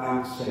all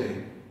about the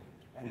same.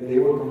 And they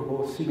work on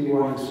both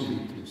CB1 and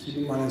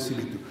CB2, CB1 and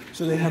CB2.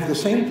 So they have the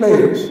same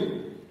players,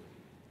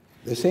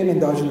 the same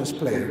endogenous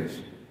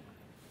players.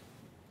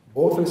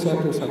 Both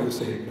receptors have the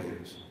same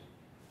players.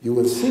 You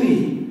will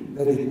see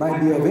that it might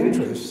be of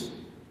interest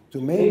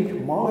to make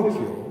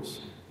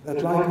molecules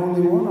that like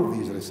only one of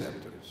these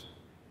receptors.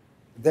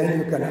 Then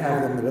you can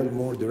have them a little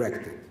more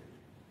directed.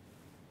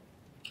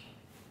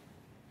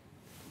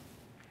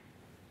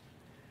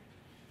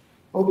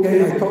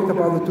 Okay, I talked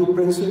about the two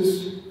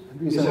princes, and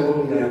these are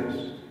all the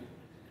others.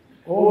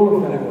 All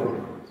of them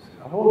were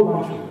a whole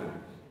bunch of them.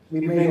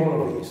 We made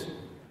all of these.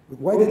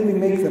 Why did we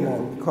make them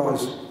all?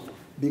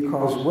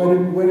 Because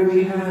when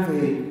we have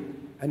an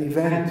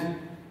event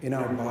in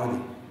our body,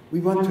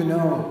 we want to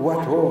know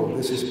what role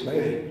this is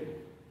playing,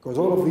 because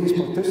all of these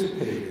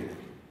participate in it.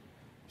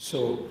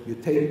 So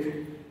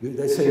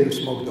let's say you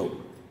smoke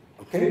dope,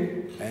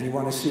 okay? And you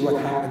want to see what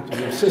happened to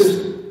your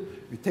system.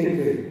 You take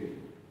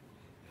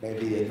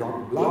maybe a drop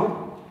of blood,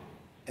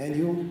 and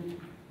you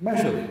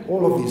measure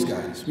all of these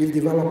guys. We've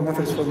developed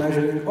methods for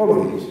measuring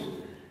all of these.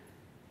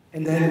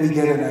 And then we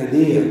get an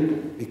idea,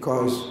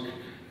 because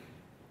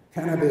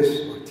cannabis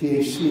or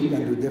THC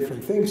can do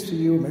different things to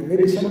you.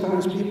 Maybe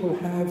sometimes people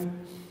have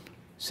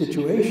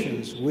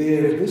situations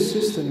where this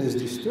system is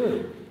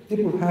disturbed.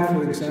 People have,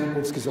 for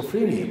example,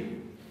 schizophrenia.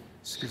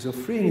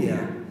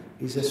 Schizophrenia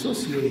is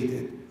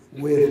associated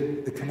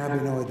with the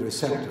cannabinoid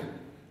receptor.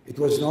 It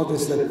was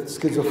noticed that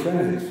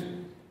schizophrenics,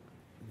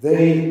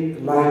 they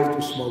like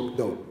to smoke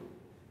dope.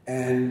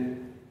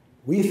 And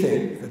we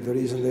think that the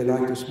reason they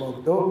like to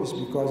smoke dope is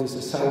because it's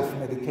a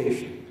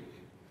self-medication.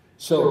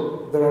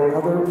 So there are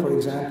other, for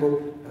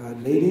example,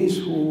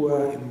 ladies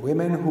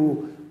women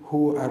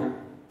who are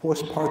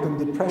postpartum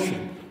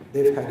depression.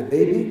 They've had a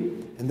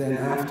baby, and then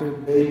after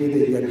baby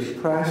they get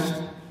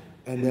depressed,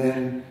 and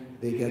then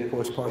they get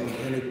postpartum.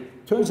 And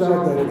it turns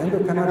out that the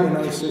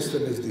endocannabinoid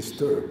system is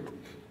disturbed.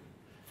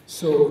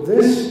 So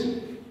this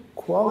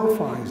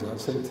qualifies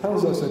us and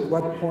tells us at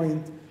what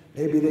point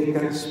maybe they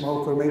can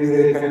smoke, or maybe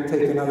they can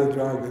take another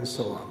drug, and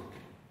so on.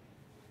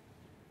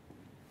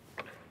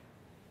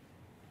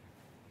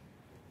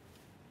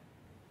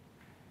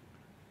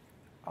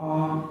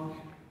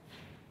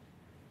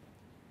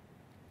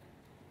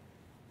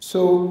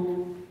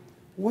 So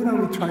what are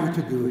we trying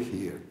to do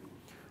here?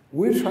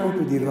 We're trying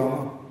to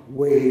develop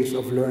ways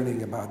of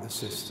learning about the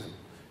system.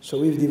 So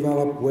we've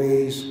developed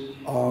ways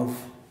of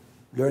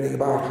learning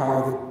about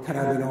how the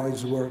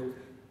cannabinoids work.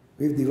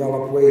 We've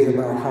developed ways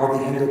about how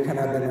the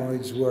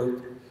endocannabinoids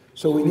work.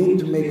 So we need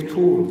to make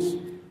tools.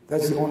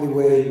 That's the only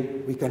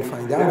way we can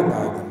find out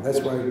about them.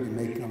 That's why we're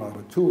making a lot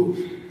of tools.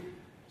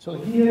 So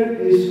here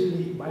is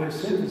the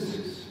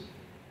biosynthesis.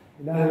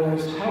 In other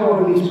words, how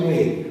are these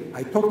made?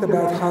 I talked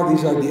about how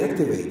these are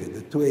deactivated,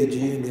 the 2-AG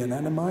and the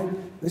anandamide.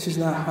 This is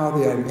not how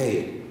they are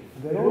made.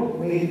 They're all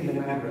made in the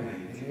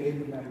membrane. They're made in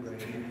the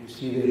membrane. And you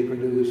see they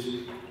produce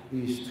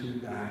these two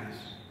guys.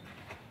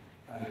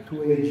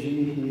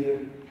 2-AG here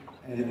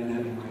and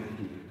anandamide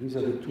here. These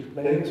are the two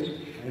players,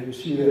 and you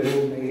see they're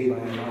all made by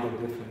a lot of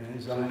different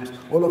enzymes.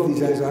 All of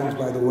these enzymes,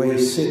 by the way,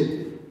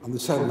 sit on the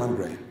cell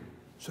membrane.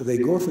 So they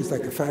go through, it's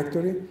like a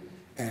factory,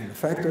 and the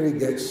factory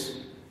gets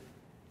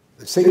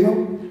the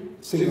signal.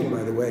 The signal,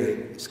 by the way,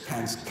 is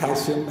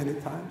calcium many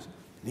times,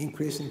 an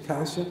increase in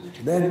calcium.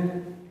 And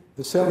then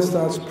the cell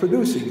starts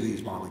producing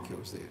these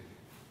molecules there.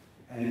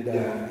 And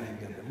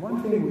get them.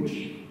 One thing which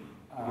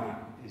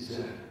is,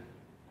 you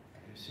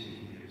see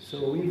here.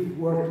 So we've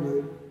worked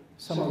with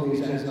some of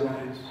these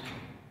enzymes,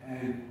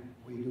 and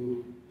we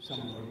do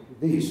some work with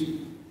these.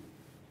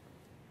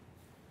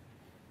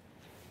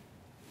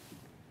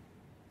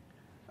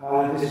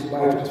 This is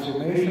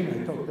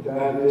biotransformation. I talked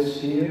about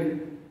this here.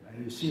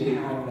 And you see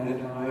how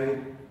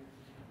anandamide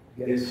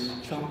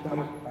gets chopped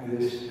up by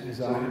this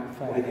enzyme,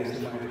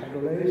 5-hexamide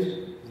hydrolase.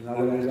 There's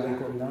another enzyme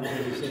called NAM,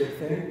 the same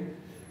thing.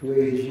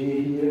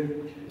 2-AG here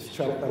is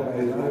chopped up by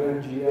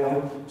another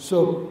NGL.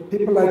 So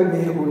people like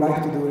me who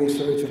like to do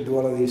research and do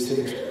all of these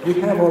things, we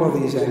have all of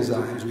these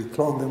enzymes. We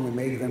clone them, we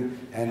make them,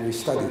 and we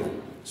study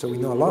them. So we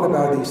know a lot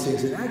about these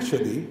things. And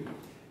actually,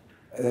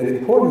 they're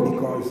important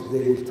because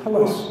they will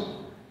tell us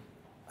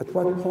at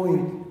what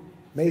point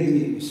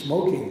maybe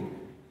smoking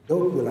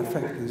dope will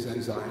affect these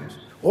enzymes.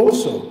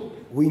 Also,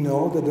 we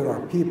know that there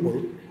are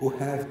people who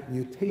have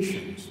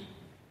mutations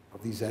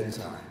of these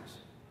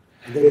enzymes,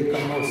 and they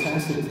become more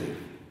sensitive.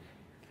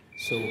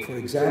 So, for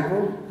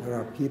example, there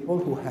are people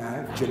who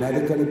have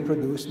genetically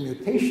produced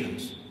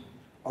mutations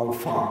of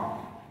PHAR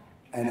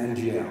and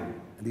NGL,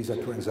 and these are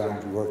two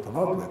enzymes we worked a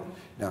lot with.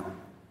 Now,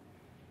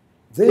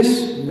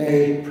 this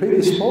may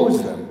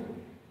predispose them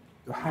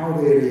to how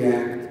they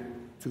react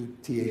to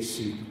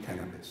THC, to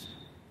cannabis.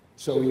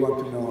 So we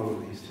want to know all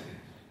of these things.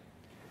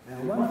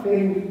 Now, one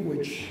thing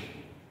which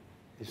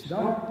is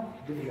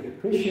not being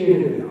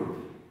appreciated enough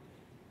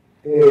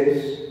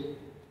is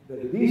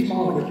that these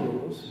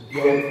molecules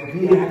get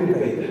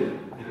deactivated.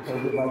 I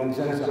told you about these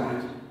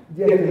enzymes.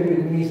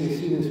 Deactivated means they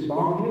see this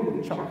bond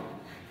here, they chop.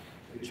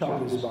 They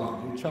chop this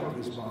bond. They chop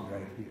this bond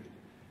right here.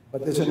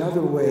 But there's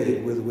another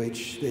way with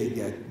which they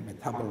get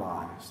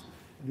metabolized.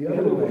 The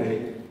other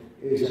way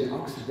is an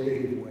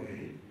oxidative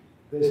way.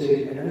 There's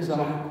an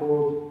enzyme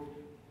called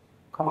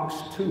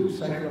COX-2,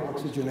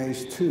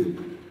 cyclooxygenase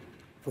 2.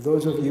 For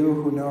those of you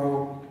who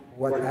know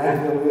what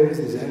Advil is,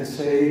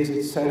 NSAIDs,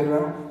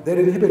 etc.,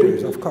 they're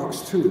inhibitors of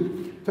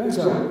COX-2. Turns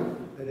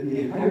out that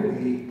the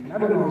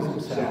cannabinoids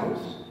themselves,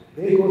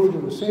 they go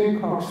through the same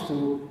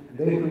COX-2 and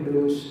they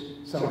produce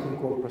something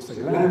called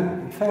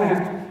prostaglandin. In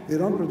fact, they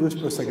don't produce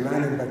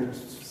prostaglandin, but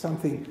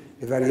something,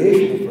 a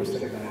variation of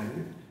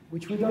prostaglandin,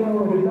 which we don't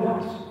know what it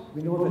does.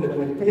 We know that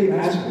when you take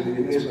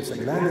aspirin, it is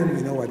prostaglandin,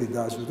 we know what it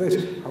does with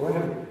this. However,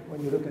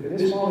 when you look at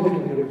this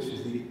molecule here, which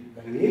is the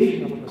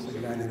variation of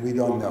prostaglandin, we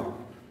don't know.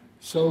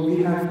 So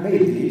we have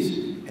made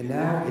these, and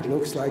now it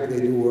looks like they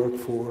do work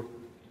for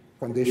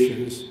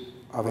conditions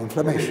of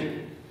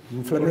inflammation.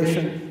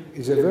 Inflammation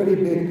is a very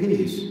big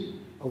piece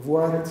of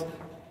what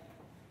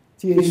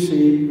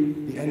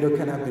THC, the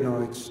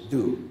endocannabinoids,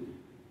 do,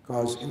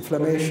 because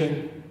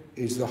inflammation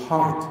is the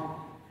heart,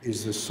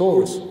 is the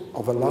source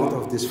of a lot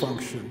of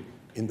dysfunction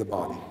in the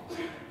body.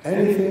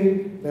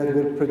 Anything that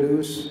will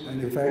produce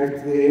an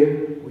effect there,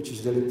 which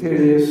is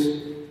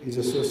deleterious, is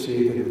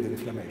associated with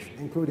inflammation,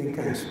 including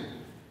cancer.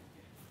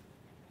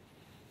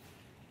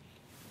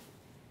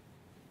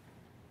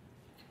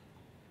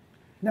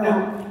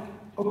 Now,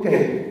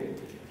 okay,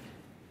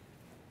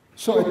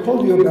 so I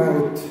told you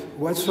about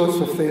what sorts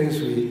of things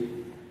we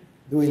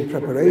do in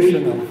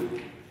preparation of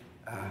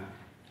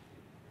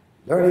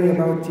learning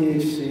about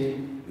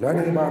THC,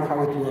 learning about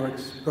how it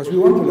works, because we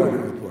want to learn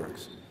how it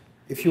works.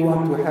 If you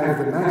want to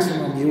have the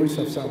maximum use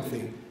of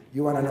something,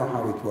 you want to know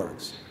how it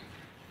works.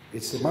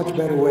 It's a much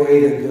better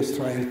way than just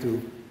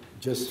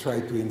try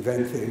to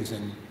invent things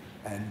and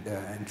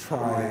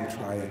try.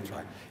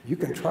 You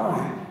can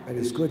try, but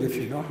it's good if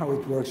you know how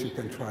it works, you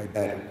can try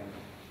better.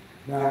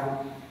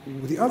 Now,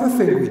 the other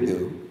thing we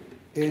do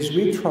is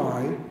we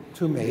try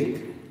to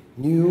make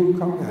new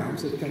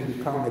compounds that can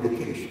become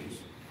medications.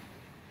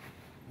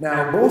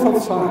 Now,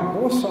 both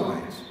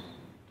sides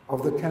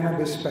of the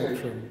cannabis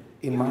spectrum,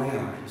 in my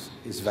eyes,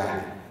 is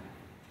valid.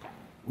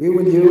 We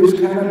will use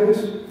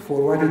cannabis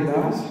for what it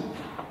does,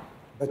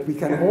 but we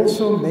can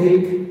also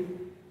make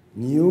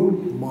new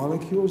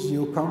molecules,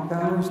 new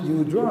compounds,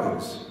 new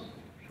drugs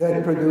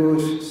that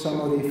produce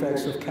some of the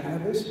effects of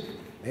cannabis,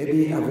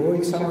 maybe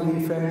avoid some of the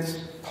effects,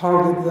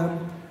 target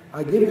them.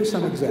 I'll give you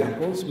some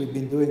examples. We've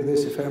been doing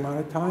this a fair amount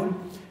of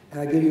time, and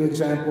I'll give you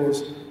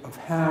examples of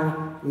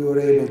how we were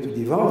able to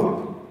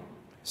develop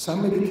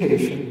some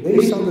medication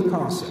based on the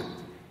concept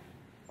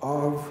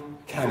of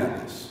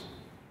cannabis.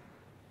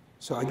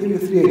 So I'll give you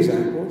 3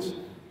 examples.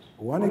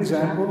 One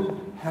example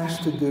has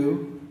to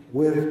do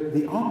with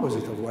the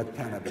opposite of what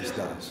cannabis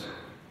does,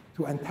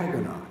 to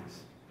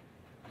antagonize.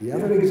 The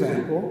other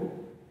example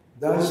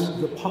does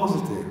the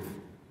positive,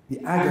 the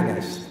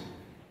agonist.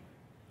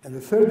 And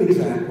the third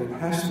example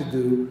has to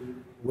do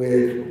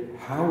with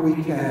how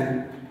we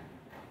can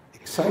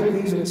excite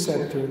these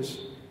receptors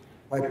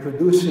by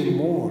producing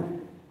more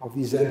of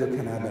these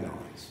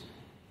endocannabinoids.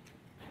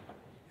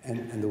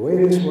 And the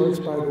way this works,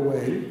 by the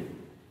way,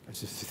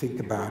 let's just think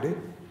about it.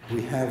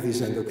 We have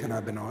these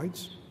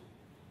endocannabinoids,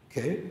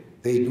 okay?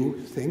 They do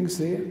things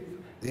there.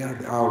 They are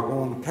our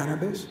own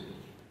cannabis.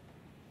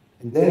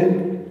 And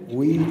then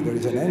there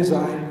is an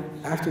enzyme.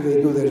 After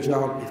they do their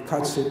job, it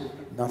cuts it,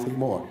 nothing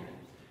more.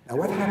 Now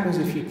what happens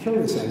if you kill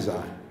this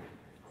enzyme?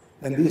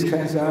 Then these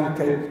enzymes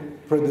can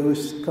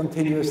produce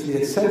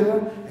continuously,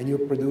 etc., and you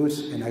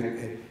produce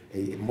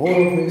more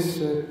of this,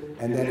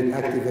 and then it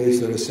activates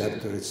the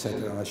receptor,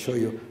 etc. And I'll show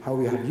you how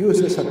we have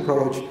used this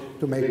approach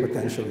to make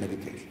potential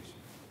medications.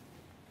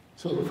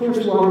 So the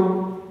first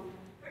one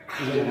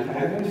is an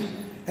antagonist.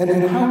 And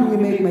then how do we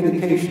make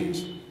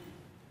medications?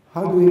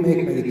 How do we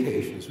make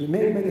medications? We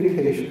make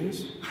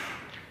medications,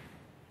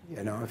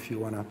 you know, if you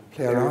want to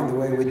play around the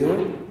way we do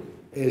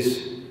it,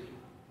 is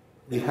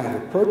we have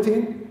a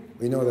protein.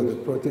 We know that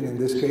the protein in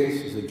this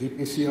case is a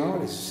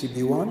GPCR, it's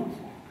CB1.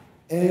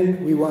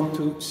 And we want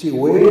to see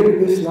where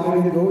this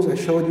ligand goes. I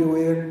showed you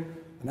where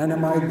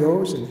anandamide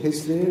goes and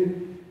hits there.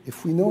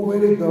 If we know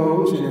where it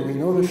goes and we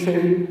know the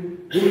shape,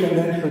 we can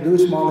then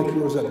produce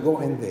molecules that go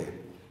in there.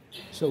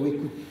 So we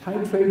could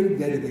titrate it,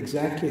 get it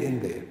exactly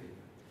in there.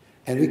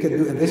 And we can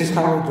do, and this is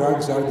how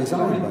drugs are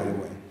designed, by the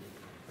way.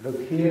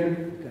 Look here,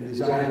 you can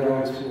design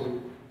drugs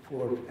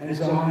for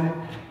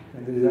enzyme,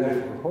 you can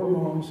design for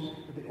hormones,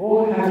 but they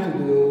all have to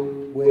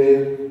do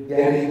with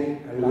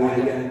getting a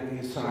ligand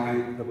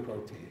inside the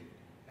protein.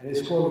 And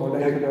it's called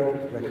molecular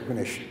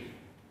recognition.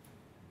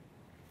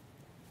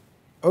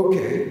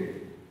 Okay,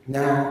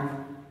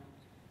 now,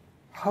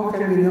 how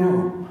can we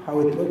know how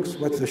it looks?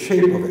 What's the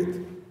shape of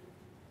it?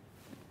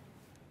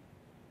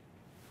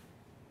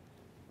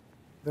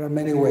 There are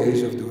many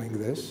ways of doing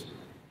this,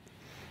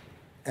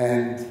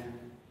 and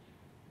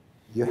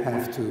you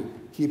have to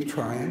keep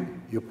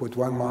trying. You put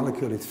one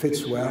molecule, it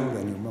fits well,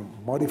 then you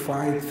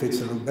modify it,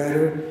 fits a little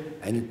better,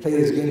 and you play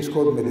this game. It's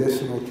called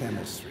medicinal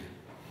chemistry.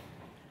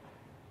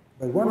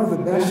 But one of the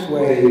best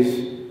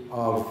ways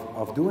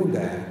of doing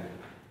that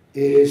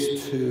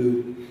is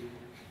to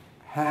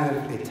have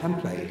a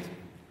template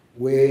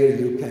where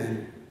you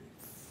can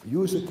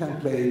use a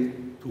template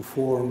to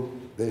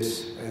form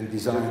this and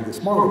design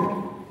this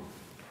molecule.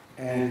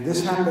 And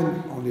this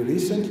happened only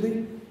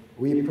recently.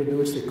 We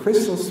produced a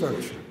crystal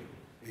structure.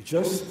 It's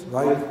just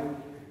like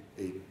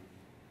a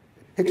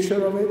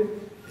picture of it.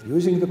 And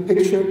using the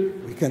picture,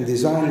 we can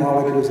design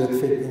molecules that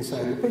fit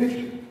inside the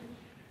picture.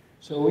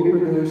 So we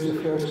produced the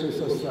first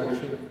crystal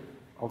structure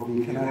of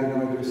the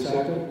cannabinoid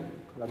receptor,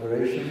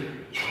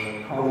 collaboration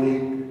with a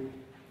colleague,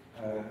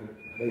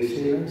 Ray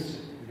Stevens,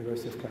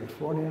 University of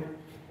California.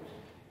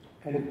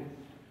 And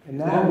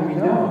now we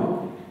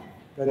know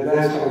that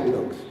that's how it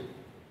looks.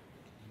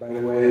 By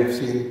the way, I've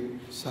seen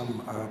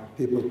some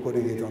people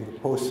putting it on the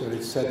poster,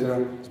 etc.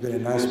 It's been a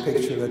nice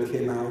picture that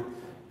came out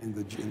in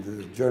the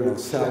journal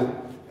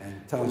Cell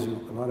and tells you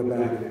a lot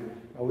about it.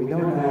 But we know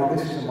now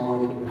this is a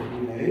molecule that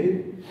we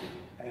made,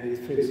 and it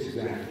fits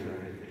exactly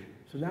right here.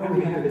 So now we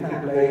have a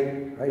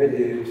template right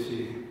there, you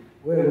see,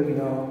 where we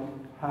know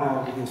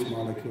how this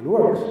molecule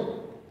works.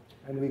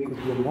 And we could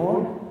do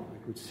more. We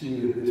could see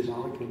that this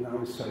molecule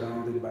now is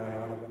surrounded by a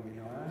lot of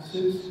amino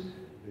acids.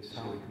 This is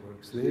how it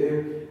works there.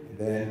 And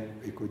then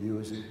we could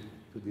use it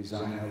to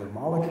design other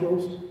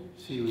molecules.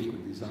 See, we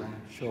could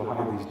show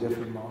how these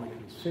different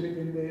molecules fit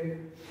in there,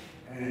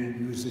 and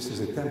use this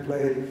as a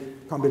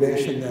template.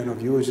 Combination then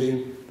of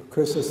using the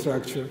crystal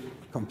structure,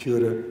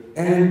 computer,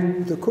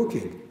 and the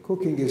cooking.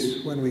 Cooking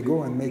is when we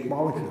go and make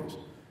molecules.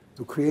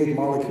 To create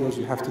molecules,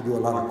 you have to do a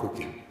lot of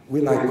cooking.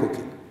 We like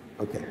cooking.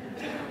 Okay.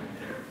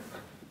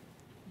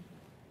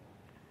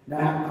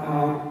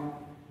 Now,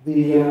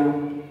 the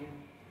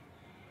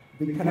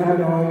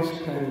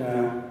cannabinoids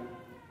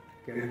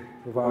can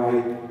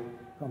provide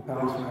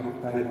compounds for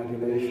appetite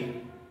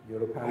modulation,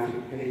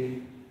 neuropathic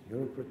pain,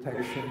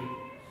 neuroprotection,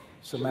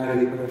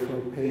 somatic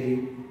peripheral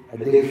pain,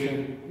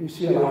 addiction. You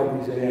see a lot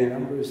of these AI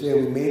numbers there.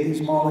 We made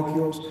these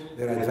molecules.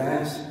 They're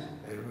advanced.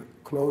 They're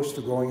close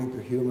to going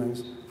into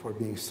humans for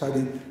being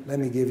studied. Let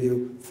me give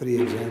you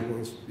 3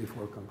 examples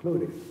before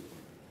concluding.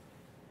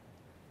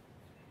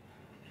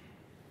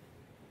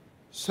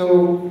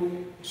 So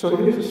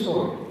here's the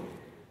story.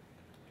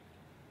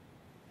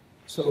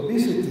 So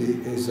obesity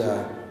is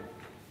a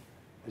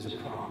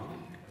problem,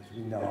 as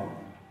we know.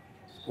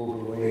 It's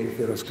overweight,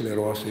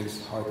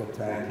 atherosclerosis, heart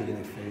attack,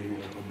 kidney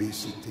failure,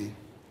 obesity.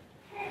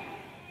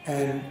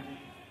 And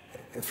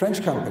a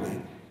French company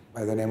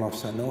by the name of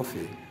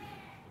Sanofi,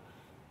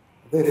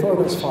 they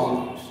thought as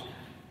follows.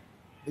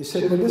 They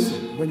said, well,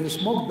 listen, when you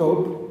smoke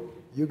dope,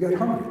 you get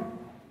hungry.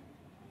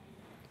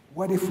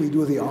 What if we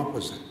do the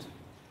opposite?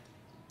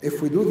 If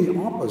we do the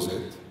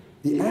opposite,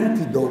 the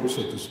antidote,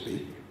 so to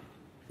speak,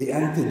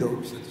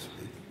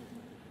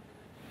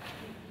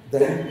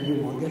 then you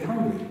won't get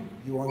hungry.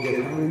 You won't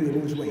get hungry, you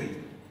lose weight.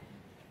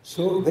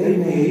 So they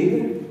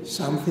made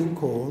something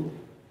called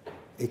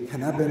a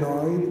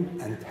cannabinoid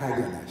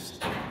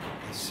antagonist,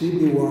 a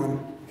CB1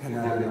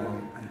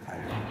 cannabinoid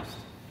antagonist.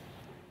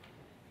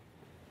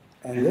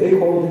 And they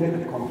called it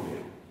a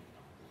compound.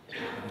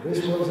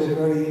 This was a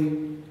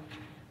very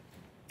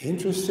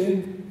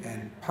interesting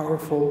and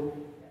powerful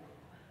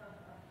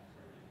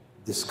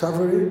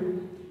discovery.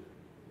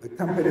 The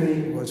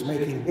company was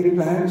making big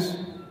plans.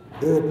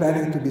 They were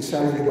planning to be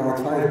selling about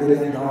 $5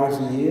 billion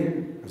a year,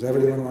 because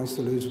everyone wants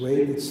to lose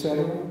weight,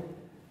 etc.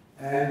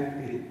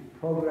 And it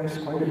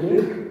progressed quite a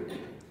bit.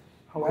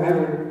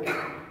 However,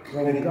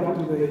 when it got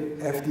to the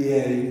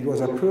FDA, it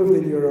was approved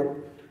in Europe,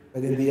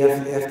 but in the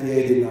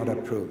FDA did not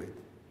approve it.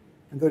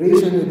 And the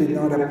reason they did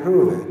not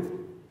approve it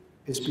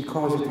is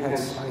because it had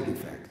side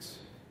effects.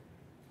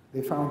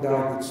 They found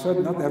out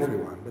that not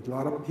everyone, but a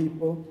lot of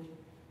people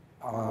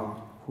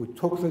who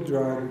took the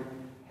drug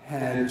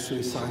had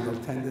suicidal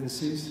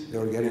tendencies. They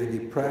were getting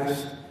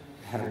depressed,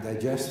 had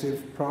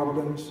digestive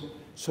problems,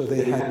 so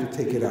they had to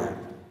take it out.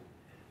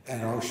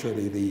 And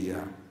actually, the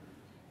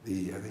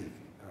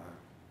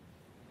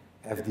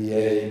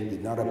FDA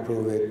did not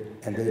approve it,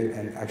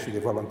 and actually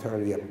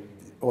voluntarily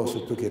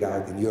also took it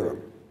out in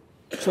Europe.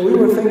 So we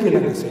were thinking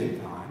at the same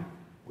time.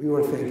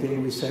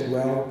 We said,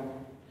 well,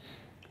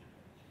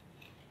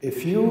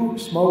 if you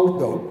smoke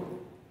dope,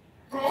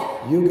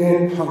 you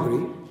get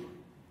hungry,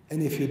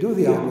 And if you do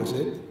the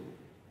opposite,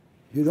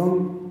 you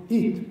don't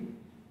eat.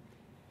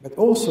 But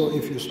also,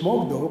 if you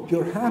smoke dope,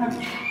 you're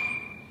happy.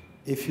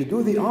 If you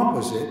do the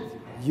opposite,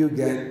 you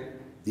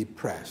get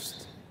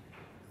depressed.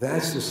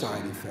 That's the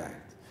side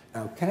effect.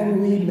 Now,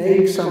 can we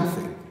make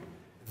something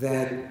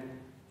that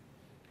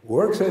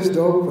works as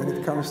dope when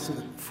it comes to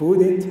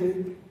food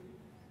intake,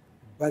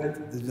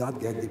 but does not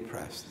get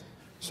depressed?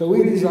 So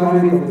we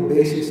designed it on the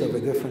basis of a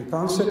different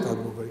concept. I'll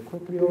go very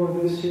quickly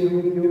over this here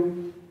with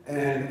you.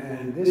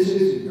 And this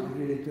is, you don't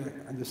really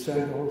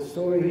understand the whole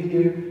story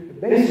here.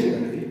 But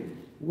basically,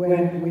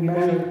 when we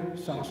measure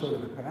some sort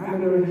of a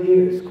parameter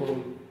here, it's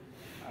called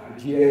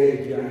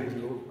GA, G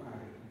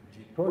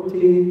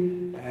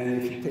protein.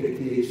 And if you take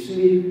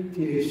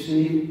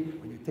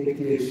THC, when you take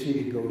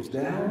THC, it goes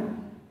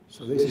down.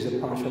 So this is a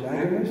partial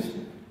agonist.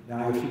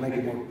 Now, if you make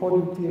it more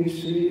potent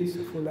THC, it's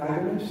a full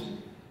agonist.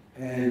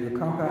 And the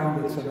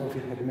compound that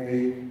Sanofi had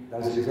made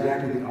does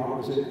exactly the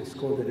opposite. It's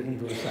called an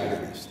inverse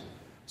agonist.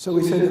 So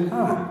we said,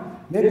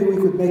 maybe we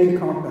could make a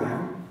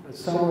compound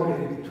that's somewhere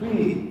in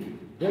between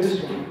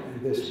this one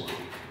and this one.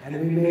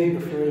 And we made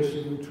the first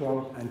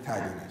neutral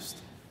antagonist.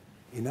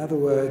 In other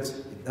words,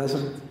 it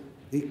doesn't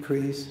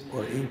decrease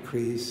or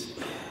increase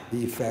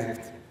the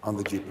effect on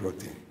the G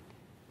protein.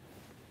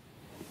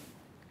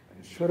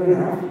 And sure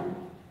enough,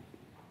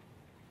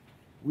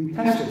 we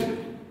tested it.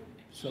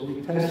 So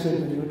we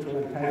tested the neutral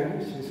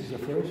antagonist. This is the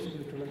first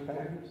neutral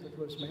antagonist that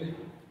was made.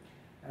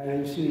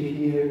 And you see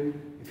here,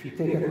 if you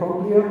take a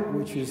coplia,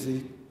 which is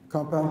the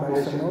compound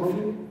by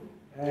Sanofi,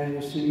 and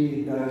you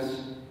see it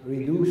does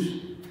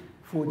reduce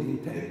food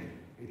intake.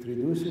 It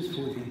reduces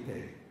food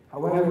intake.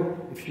 However,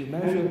 if you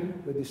measure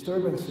the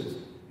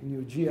disturbances in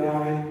your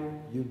GI,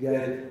 you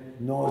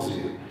get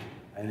nausea.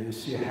 And you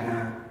see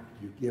how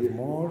you give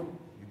more,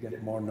 you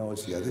get more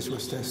nausea. This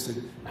was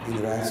tested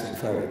in rats and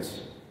ferrets.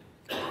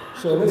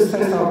 So let's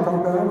test our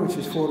compound, which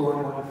is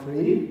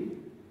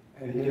 4113,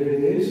 and here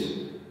it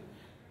is.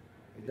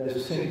 It does the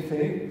same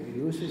thing,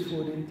 reduces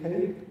food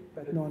intake,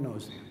 but no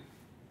nausea.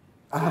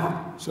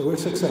 So we're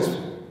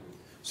successful.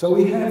 So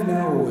we have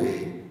now a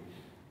way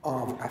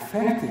of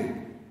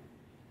affecting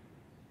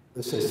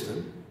the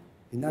system,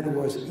 in other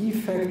words,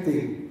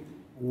 effecting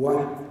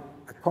what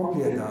a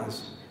coplia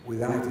does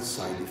without its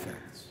side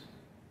effects.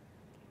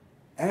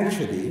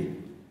 Actually,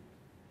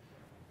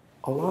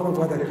 a lot of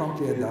what a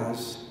coplia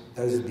does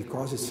it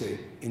because it's an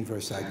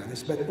inverse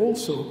agonist, but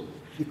also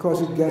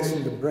because it gets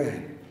in the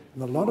brain.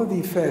 And a lot of the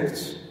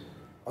effects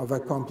of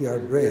accompli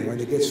brain, when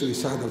they get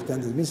suicidal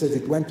tendencies, means that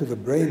it went to the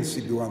brain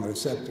CB1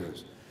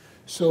 receptors.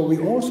 So we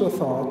also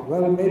thought,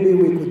 well, maybe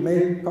we could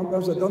make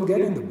compounds that don't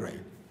get in the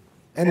brain.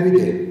 And we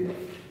did.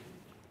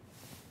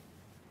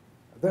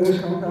 There's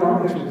a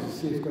compound, as you can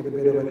see, it's got a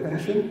bit of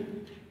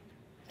attention,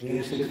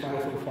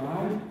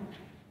 AM6505,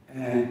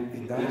 and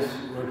it does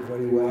work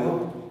very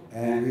well.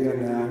 And we are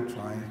now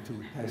trying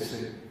to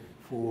test it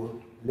for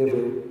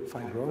liver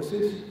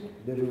fibrosis,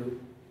 liver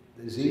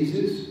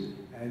diseases,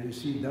 and you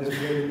see it doesn't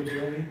get in the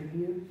brain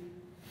here.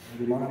 And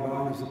the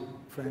monobound is a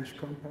French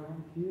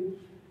compound here,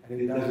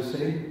 and it does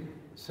the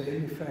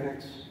same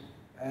effects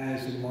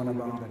as the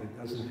monobound, but it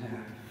doesn't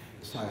have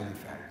the side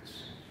effects.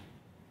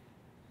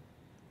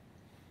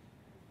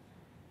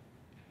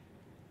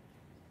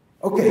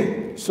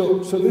 Okay, so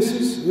this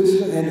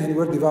is and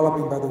we're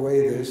developing, by the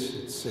way, this.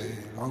 It's a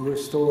longer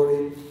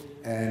story,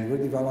 and we're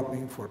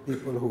developing for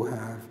people who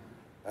have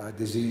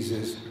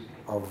diseases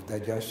of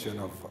digestion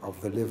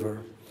of the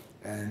liver,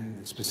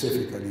 and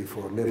specifically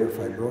for liver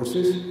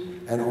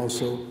fibrosis, and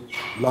also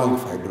lung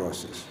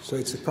fibrosis. So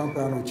it's a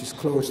compound which is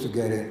close to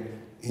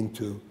getting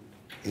into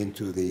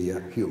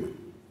the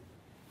human.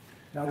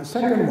 Now the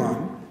second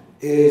one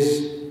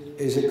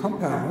is a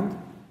compound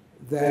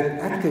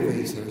that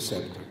activates the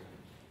receptor.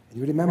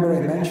 You remember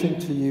I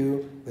mentioned to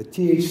you that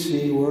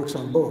THC works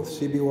on both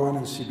CB1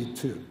 and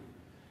CB2.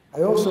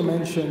 I also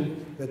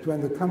mentioned that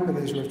when the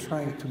companies were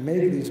trying to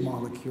make these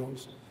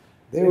molecules,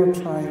 they were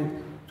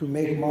trying to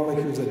make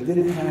molecules that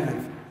didn't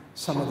have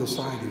some of the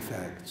side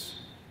effects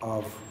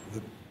of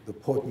the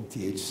potent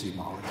THC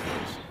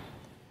molecules.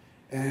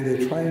 And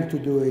they're trying to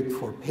do it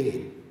for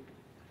pain.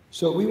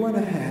 So we went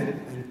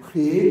ahead and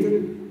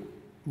created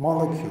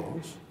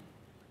molecules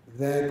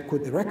that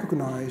could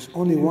recognize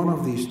only one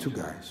of these two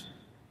guys.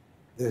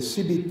 The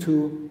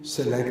CB2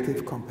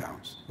 selective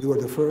compounds. We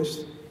were the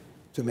first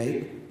to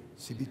make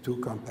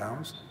CB2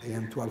 compounds,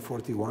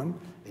 AM1241,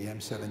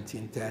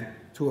 AM1710,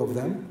 two of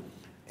them.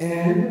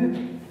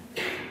 And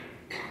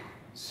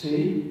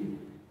see,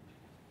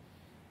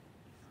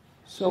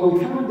 so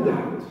we found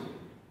out,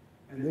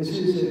 and this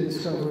is a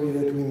discovery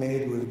that we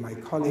made with my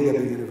colleague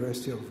at the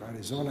University of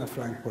Arizona,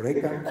 Frank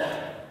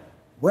Porreca.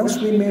 Once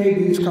we made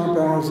these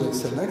compounds that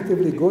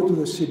selectively go to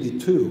the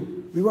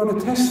CB2, we want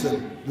to test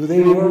them. Do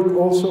they work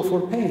also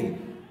for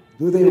pain?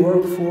 Do they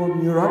work for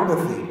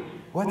neuropathy?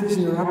 What is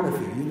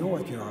neuropathy? You know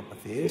what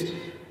neuropathy is.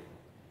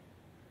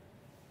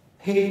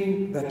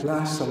 Pain that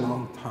lasts a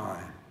long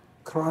time.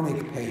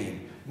 Chronic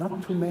pain.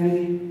 Not too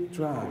many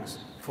drugs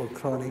for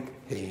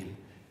chronic pain.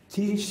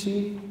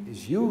 THC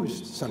is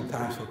used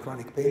sometimes for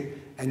chronic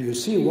pain, and you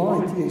see why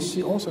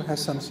THC also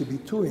has some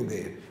CB2 in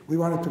there. We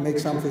wanted to make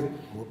something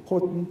more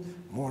potent,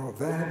 more of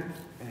that,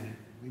 and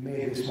we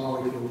made this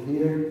molecule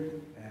here,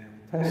 and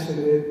we tested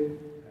it,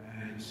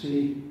 and you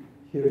see,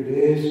 here it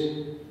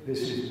is.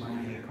 This is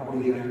my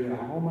colleague Andrea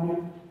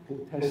Holman,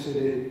 who tested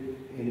it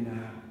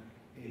in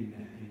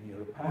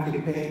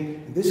neuropathic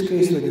pain. In this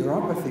case, when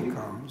neuropathy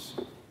comes,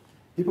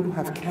 people who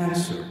have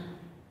cancer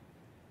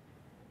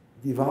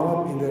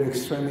develop in their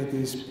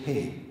extremities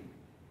pain.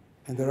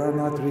 And there are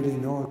not really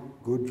no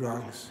good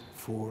drugs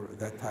for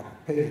that type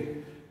of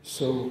pain.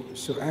 So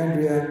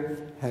Andrea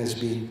has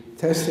been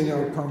testing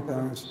our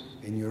compounds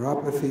in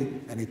neuropathy,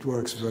 and it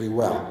works very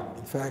well.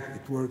 In fact,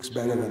 it works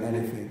better than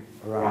anything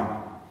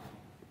around.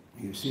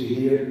 You see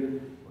here,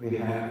 we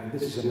have,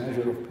 this is a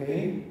measure of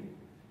pain,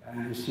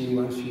 and you see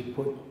once you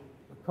put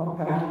a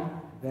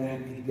compound,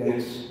 then it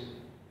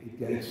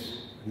gets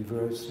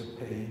reversed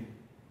the pain,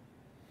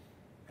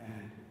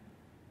 and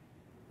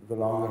the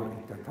longer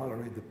it can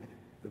tolerate,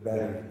 the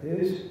better it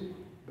is.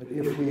 But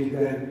if we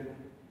then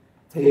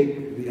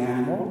take the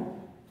animal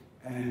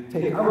and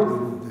take out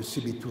the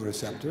CB2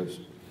 receptors,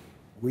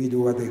 we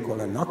do what they call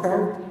a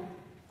knockout,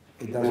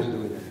 it doesn't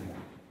do it anymore.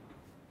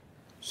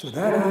 So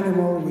that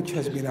animal which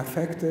has been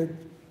affected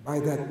by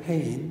that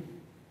pain,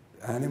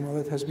 the animal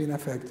that has been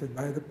affected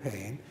by the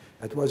pain,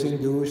 that was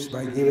induced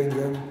by giving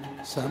them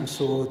some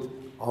sort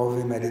of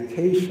a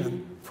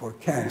medication for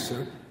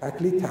cancer,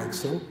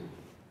 paclitaxel,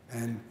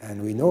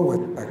 and we know what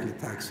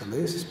paclitaxel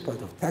is. It's part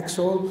of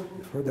Taxol.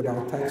 You've heard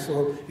about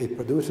Taxol. It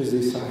produces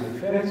these side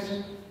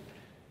effects,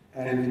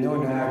 and we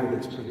know now that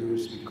it's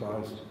produced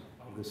because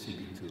of the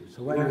CB2.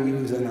 So when we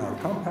use our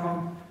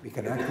compound, we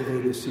can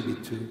activate the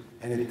CB2,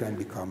 and it can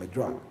become a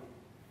drug.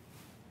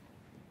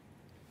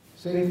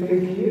 Same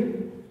thing here.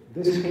 In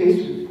this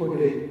case, we put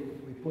a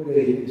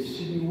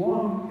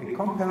CB1, a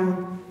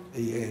compound,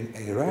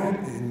 a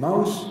rat, a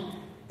mouse,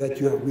 that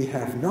we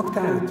have knocked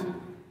out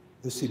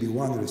the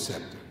CB1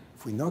 receptor.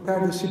 If we knock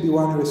out the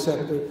CB1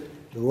 receptor,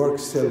 the work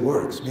still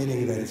works,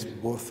 meaning that it's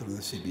both through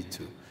the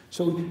CB2.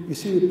 So you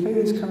see, we play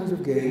these kinds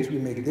of games, we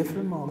make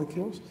different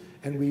molecules,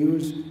 and we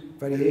use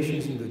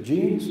variations in the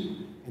genes.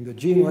 In the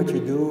gene, what you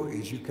do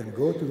is you can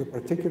go to the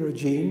particular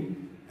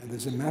gene, and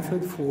there's a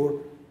method for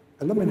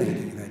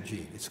eliminating that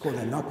gene. It's called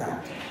a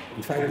knockout.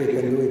 In fact, they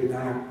can do it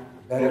now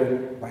better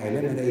by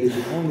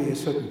eliminating only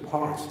certain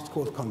parts. It's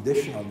called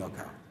conditional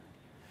knockout.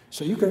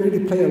 So you can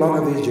really play a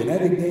lot of these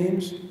genetic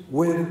games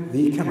with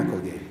the chemical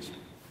games.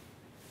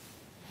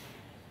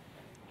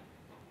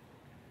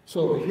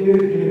 So here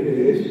it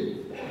is.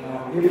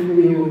 If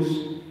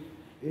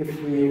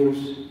we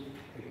use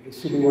a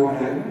CB1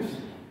 agonist,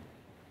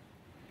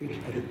 it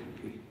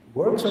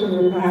works on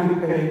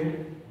neuropathic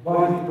pain,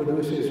 but it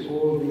produces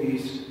all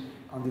these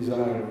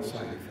undesirable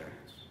side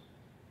effects.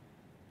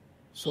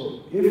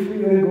 So if we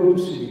then go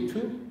to CB2,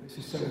 this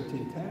is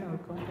 1710, our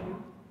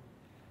compound,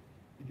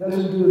 it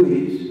doesn't do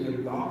these, they're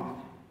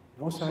blocked,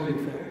 no side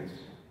effects,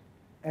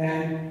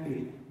 and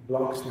it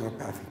blocks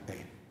neuropathic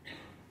pain.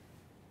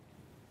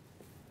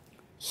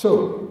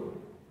 So,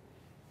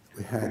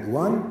 we had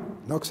one,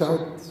 knocks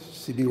out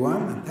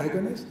CB1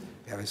 antagonist,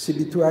 we have a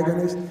CB2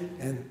 agonist,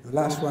 and the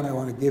last one I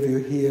want to give you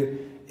here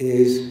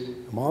is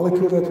a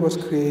molecule that was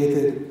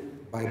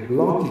created by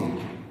blocking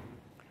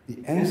the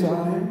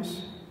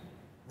enzymes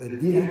that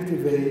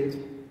deactivate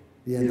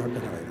the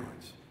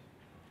endocannabinoids.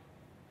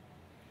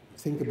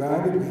 Think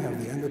about it, we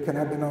have the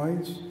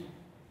endocannabinoids,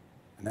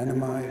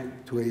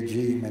 anandamide,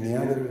 2-AG, many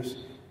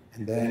others,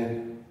 and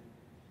then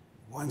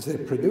once they're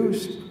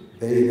produced,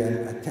 they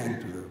then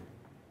attend to the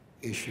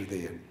issue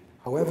there.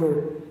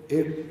 However,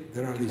 if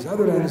there are these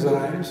other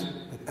enzymes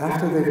that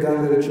after they've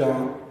done their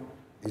job,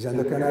 these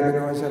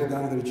endocannabinoids have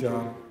done their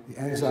job, the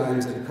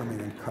enzymes that come in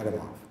and cut them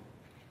off.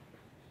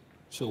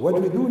 So what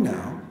we do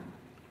now,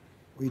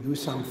 we do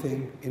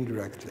something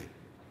indirectly.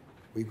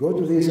 We go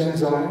to these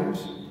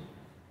enzymes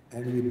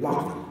and we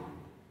block them.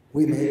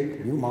 We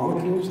make new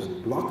molecules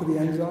that block the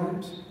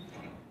enzymes,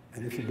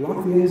 and if you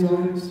block the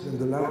enzymes, then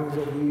the levels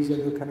of these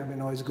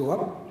endocannabinoids go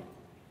up,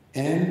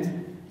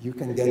 and you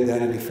can get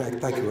that in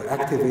effect like you're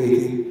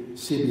activating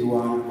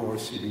CB1 or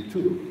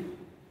CB2.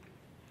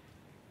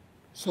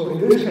 So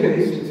in this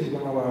case, this is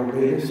one of our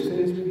latest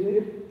things we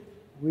did.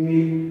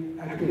 We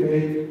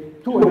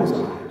activate two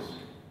enzymes.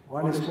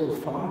 One is called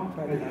FAH,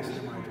 fatty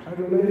acetamide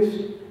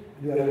hydrolase,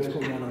 and the other is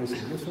called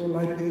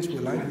monoacylglycerol-lipase. We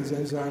like these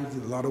enzymes,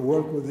 did a lot of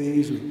work with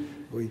these.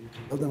 We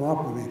build them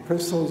up, we make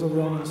crystals of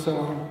them and so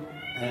on.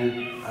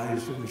 And I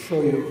will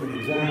show you an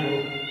example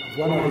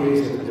of one of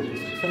these that has been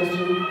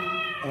successful.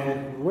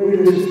 And the way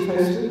this is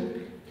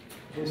tested,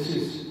 this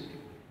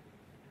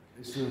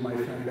is my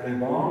friend Ben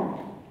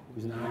Baum,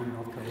 who's now in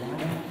North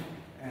Carolina.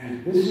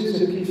 And this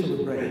is a piece of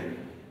the brain.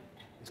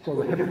 It's called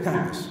the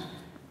hippocampus.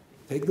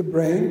 Take the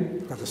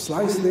brain, cut a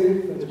slice there,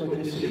 that's what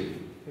you see,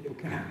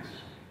 hippocampus.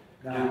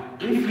 Now,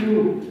 if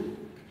you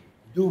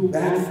do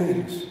bad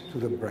things to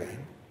the brain,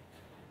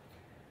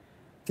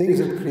 things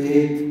that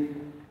create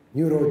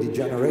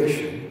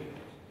neurodegeneration,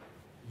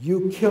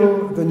 you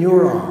kill the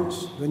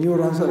neurons. The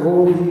neurons are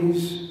all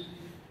these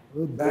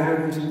little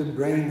batteries in the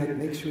brain that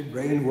makes your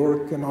brain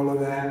work and all of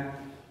that.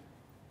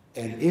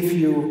 And if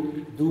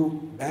you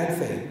do bad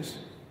things,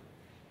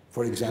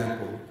 for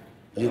example,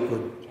 you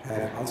could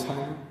have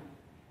Alzheimer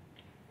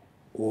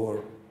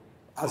or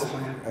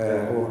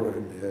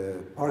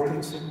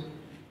Parkinson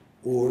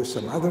or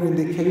some other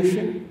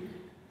indication,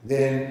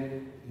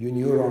 then your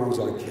neurons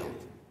are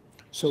killed.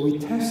 So we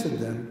tested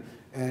them,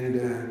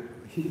 and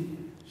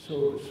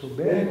so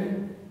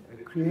Ben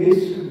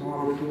creates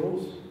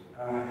molecules,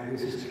 and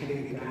this is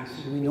canic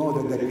acid. We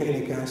know that the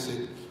canic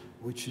acid,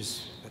 which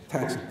is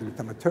attacks the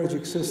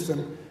glutamatergic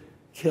system,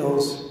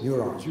 kills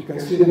neurons. You can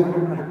see them, I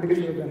don't have a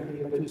picture of them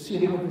here, but you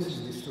see how this is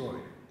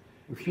destroyed.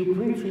 If you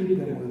pre-treat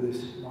them with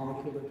this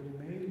molecule that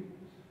we made,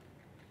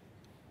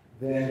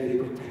 then they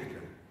protect them.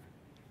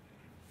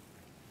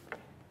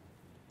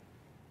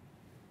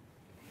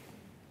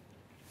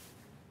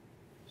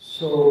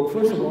 So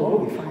first of all,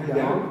 we find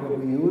out that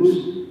we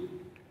use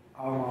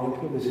our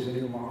molecule. This is a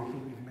new molecule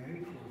we've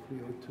made for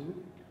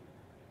 302.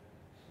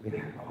 We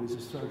haven't published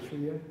the structure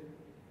yet.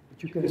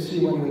 But you can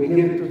see when we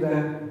give it to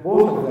them,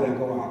 both of them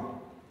go up.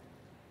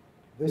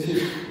 This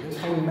is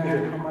how we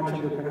measure how much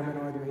of the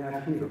cannabinoid we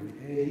have here, the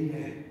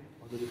AEA,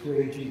 or the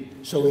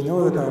 2AG. So we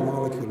know that our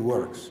molecule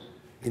works.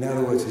 In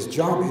other words, its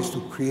job is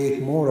to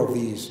create more of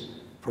these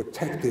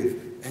protective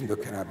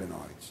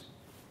endocannabinoids.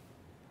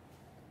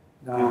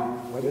 Now,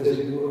 what does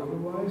it do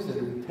otherwise?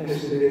 Then we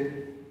tested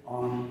it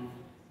on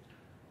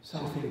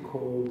something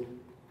called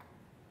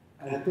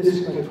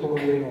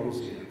anticipatory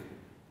nausea.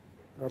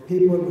 There are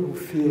people who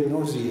feel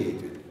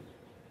nauseated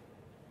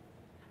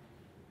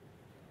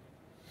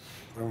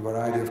from a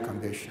variety of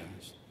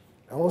conditions.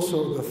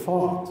 Also, the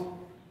thought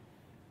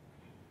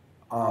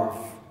of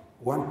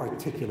one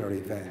particular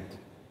event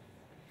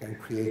can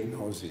create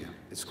nausea.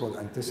 It's called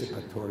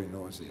anticipatory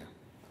nausea.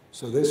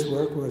 So this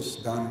work was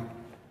done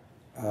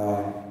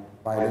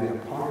by Linda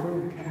Parker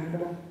in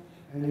Canada,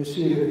 and you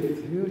see that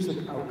if you use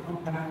our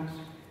compounds,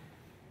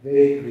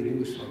 they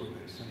reduce all of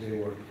this, and they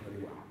work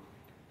very well.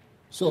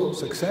 So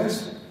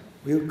success,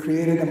 we've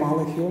created a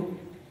molecule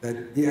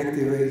that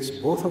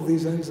deactivates both of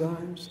these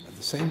enzymes at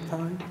the same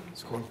time.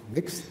 It's called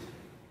mixed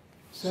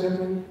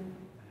settling.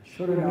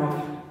 Sure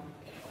enough,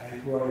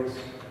 it works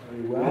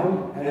very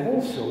well. And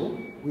also,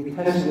 we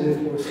tested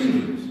it for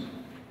seizures.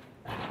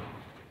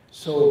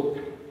 So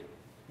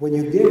when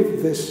you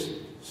give this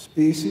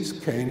species,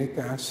 canic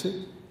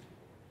acid,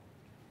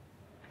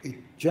 it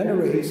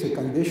generates a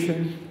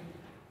condition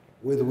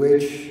with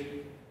which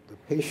the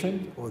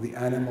patient or the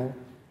animal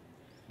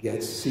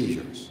gets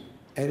seizures.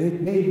 And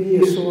it may be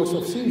a source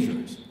of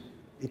seizures.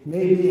 It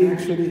may be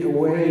actually a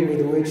way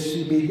with which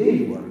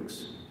CBD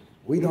works.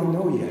 We don't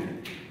know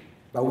yet.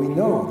 But we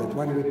know that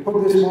when we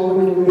put this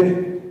molecule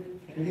in,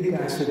 canic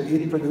acid,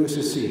 it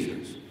produces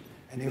seizures.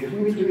 And if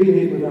we treat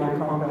it with our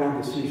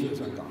compound, the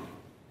seizures are gone.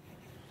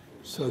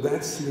 So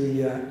that's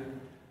the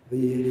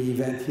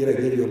event here. I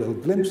gave you a little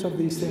glimpse of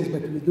these things,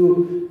 but we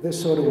do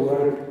this sort of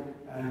work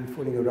and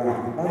fooling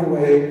around. And by the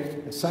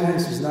way,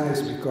 science is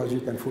nice because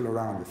you can fool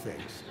around with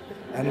things.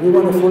 And we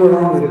want to fool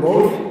around with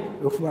both.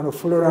 We want to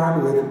fool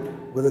around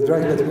with the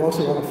drug, but we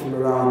also want to fool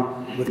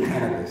around with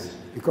cannabis.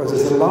 Because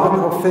there's a lot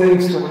of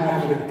things to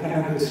happen in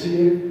cannabis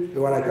here. We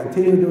want to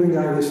continue doing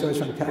our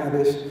research on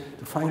cannabis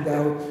to find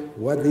out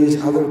what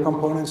these other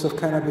components of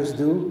cannabis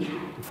do,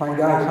 to find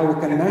out how we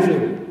can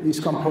measure these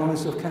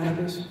components of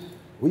cannabis.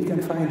 We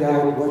can find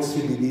out what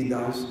CBD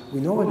does.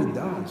 We know what it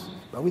does,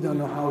 but we don't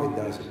know how it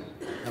does it.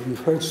 And we've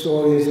heard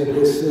stories that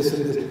this,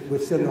 and this. We're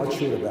still not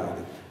sure about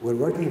it. We're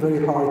working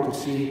very hard to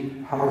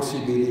see how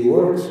CBD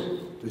works,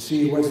 to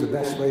see what's the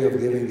best way of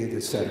giving it,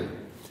 etc.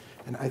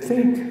 And I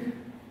think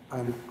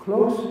I'm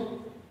close.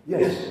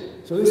 Yes.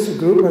 So this is a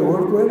group I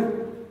work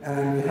with,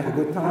 and we have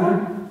a good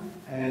time,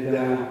 and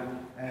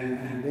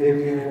they've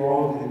been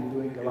involved in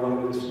doing a lot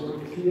of this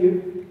work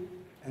here.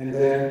 And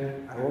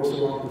then I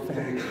also want to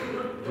thank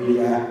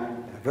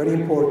the very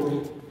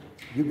important,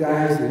 you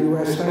guys, the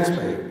U.S.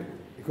 taxpayer,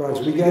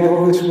 because we get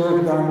all this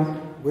work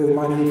done with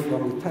money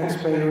from the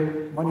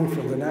taxpayer, money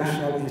from the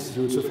National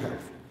Institutes of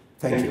Health.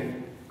 Thank you.